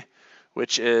frequency,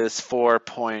 which is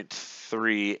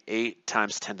 4.38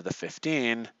 times 10 to the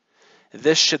 15,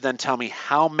 this should then tell me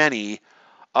how many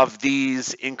of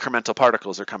these incremental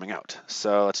particles are coming out.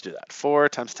 So let's do that. 4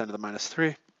 times 10 to the minus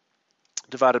 3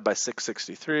 divided by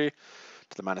 663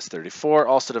 to the minus 34,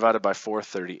 also divided by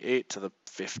 438 to the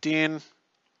 15.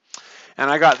 And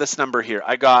I got this number here.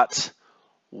 I got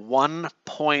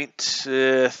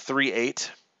 1.38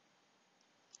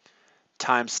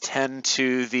 times 10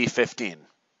 to the 15.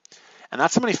 And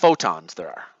that's how many photons there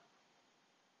are.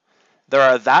 There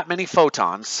are that many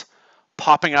photons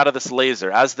popping out of this laser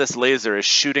as this laser is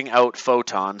shooting out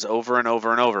photons over and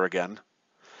over and over again.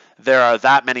 There are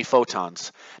that many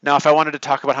photons. Now, if I wanted to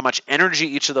talk about how much energy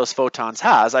each of those photons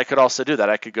has, I could also do that.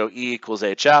 I could go E equals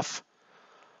HF.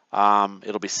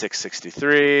 It'll be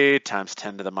 663 times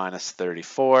 10 to the minus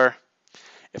 34.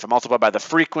 If I multiply by the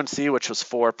frequency, which was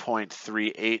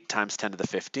 4.38 times 10 to the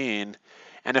 15,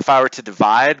 and if I were to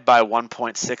divide by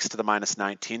 1.6 to the minus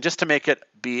 19, just to make it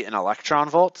be in electron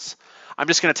volts, I'm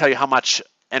just going to tell you how much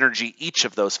energy each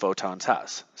of those photons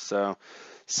has. So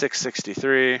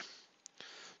 663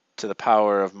 to the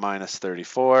power of minus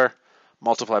 34,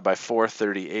 multiplied by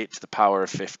 438 to the power of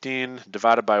 15,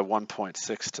 divided by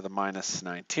 1.6 to the minus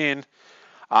 19.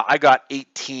 I got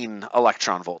 18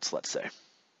 electron volts, let's say.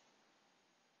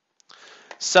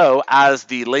 So as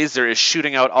the laser is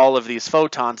shooting out all of these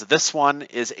photons, this one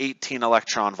is 18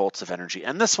 electron volts of energy,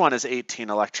 and this one is 18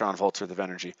 electron volts worth of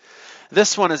energy.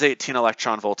 This one is 18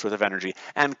 electron volts worth of energy,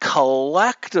 and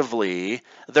collectively,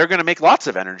 they're going to make lots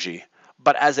of energy,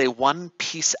 but as a one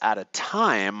piece at a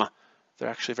time, they're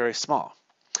actually very small.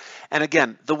 And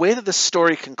again, the way that the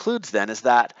story concludes then is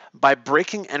that by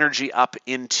breaking energy up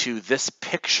into this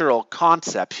pictorial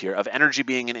concept here of energy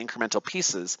being in incremental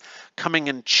pieces, coming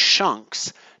in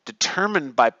chunks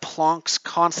determined by Planck's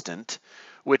constant,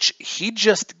 which he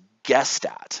just guessed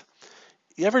at.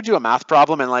 You ever do a math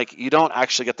problem and like you don't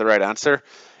actually get the right answer?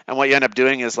 And what you end up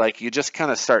doing is like you just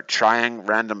kind of start trying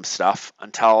random stuff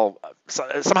until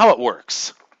somehow it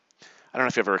works. I don't know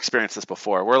if you've ever experienced this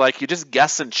before, where like you just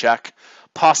guess and check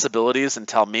possibilities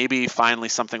until maybe finally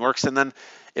something works, and then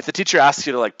if the teacher asks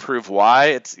you to like prove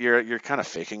why, you're kind of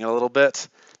faking it a little bit.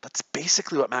 That's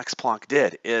basically what Max Planck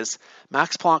did. Is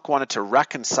Max Planck wanted to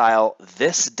reconcile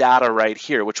this data right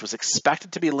here, which was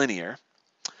expected to be linear,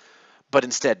 but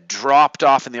instead dropped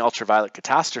off in the ultraviolet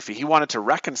catastrophe. He wanted to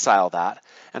reconcile that,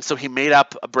 and so he made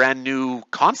up a brand new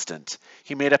constant.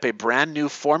 He made up a brand new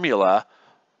formula,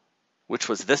 which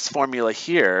was this formula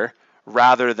here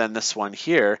rather than this one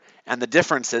here, and the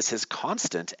difference is his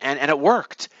constant, and it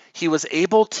worked. He was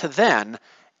able to then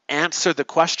answer the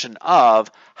question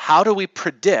of how do we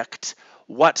predict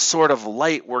what sort of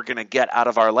light we're going to get out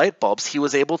of our light bulbs. He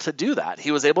was able to do that.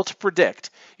 He was able to predict,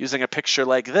 using a picture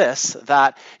like this,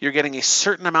 that you're getting a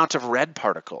certain amount of red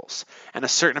particles and a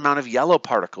certain amount of yellow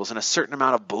particles and a certain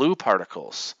amount of blue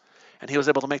particles, and he was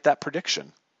able to make that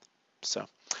prediction. So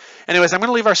anyways, I'm going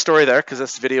to leave our story there because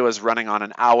this video is running on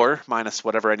an hour minus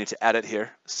whatever I need to edit here.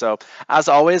 So as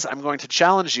always, I'm going to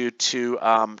challenge you to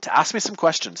ask me some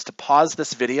questions, to pause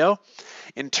this video.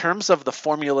 In terms of the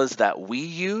formulas that we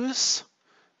use,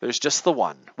 there's just the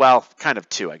one. Well, kind of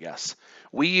two, I guess.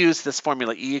 We use this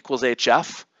formula E equals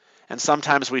HF, and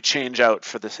sometimes we change out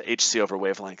for this HC over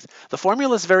wavelength. The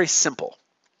formula is very simple.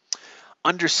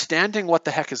 Understanding what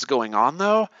the heck is going on,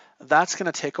 though, that's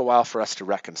going to take a while for us to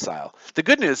reconcile. The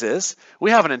good news is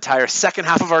we have an entire second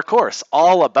half of our course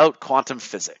all about quantum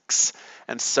physics.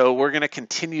 And so we're going to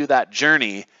continue that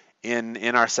journey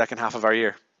in our second half of our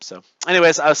year. So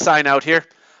anyways, I'll sign out here.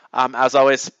 As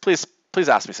always, please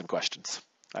ask me some questions.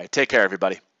 All right, take care,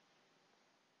 everybody.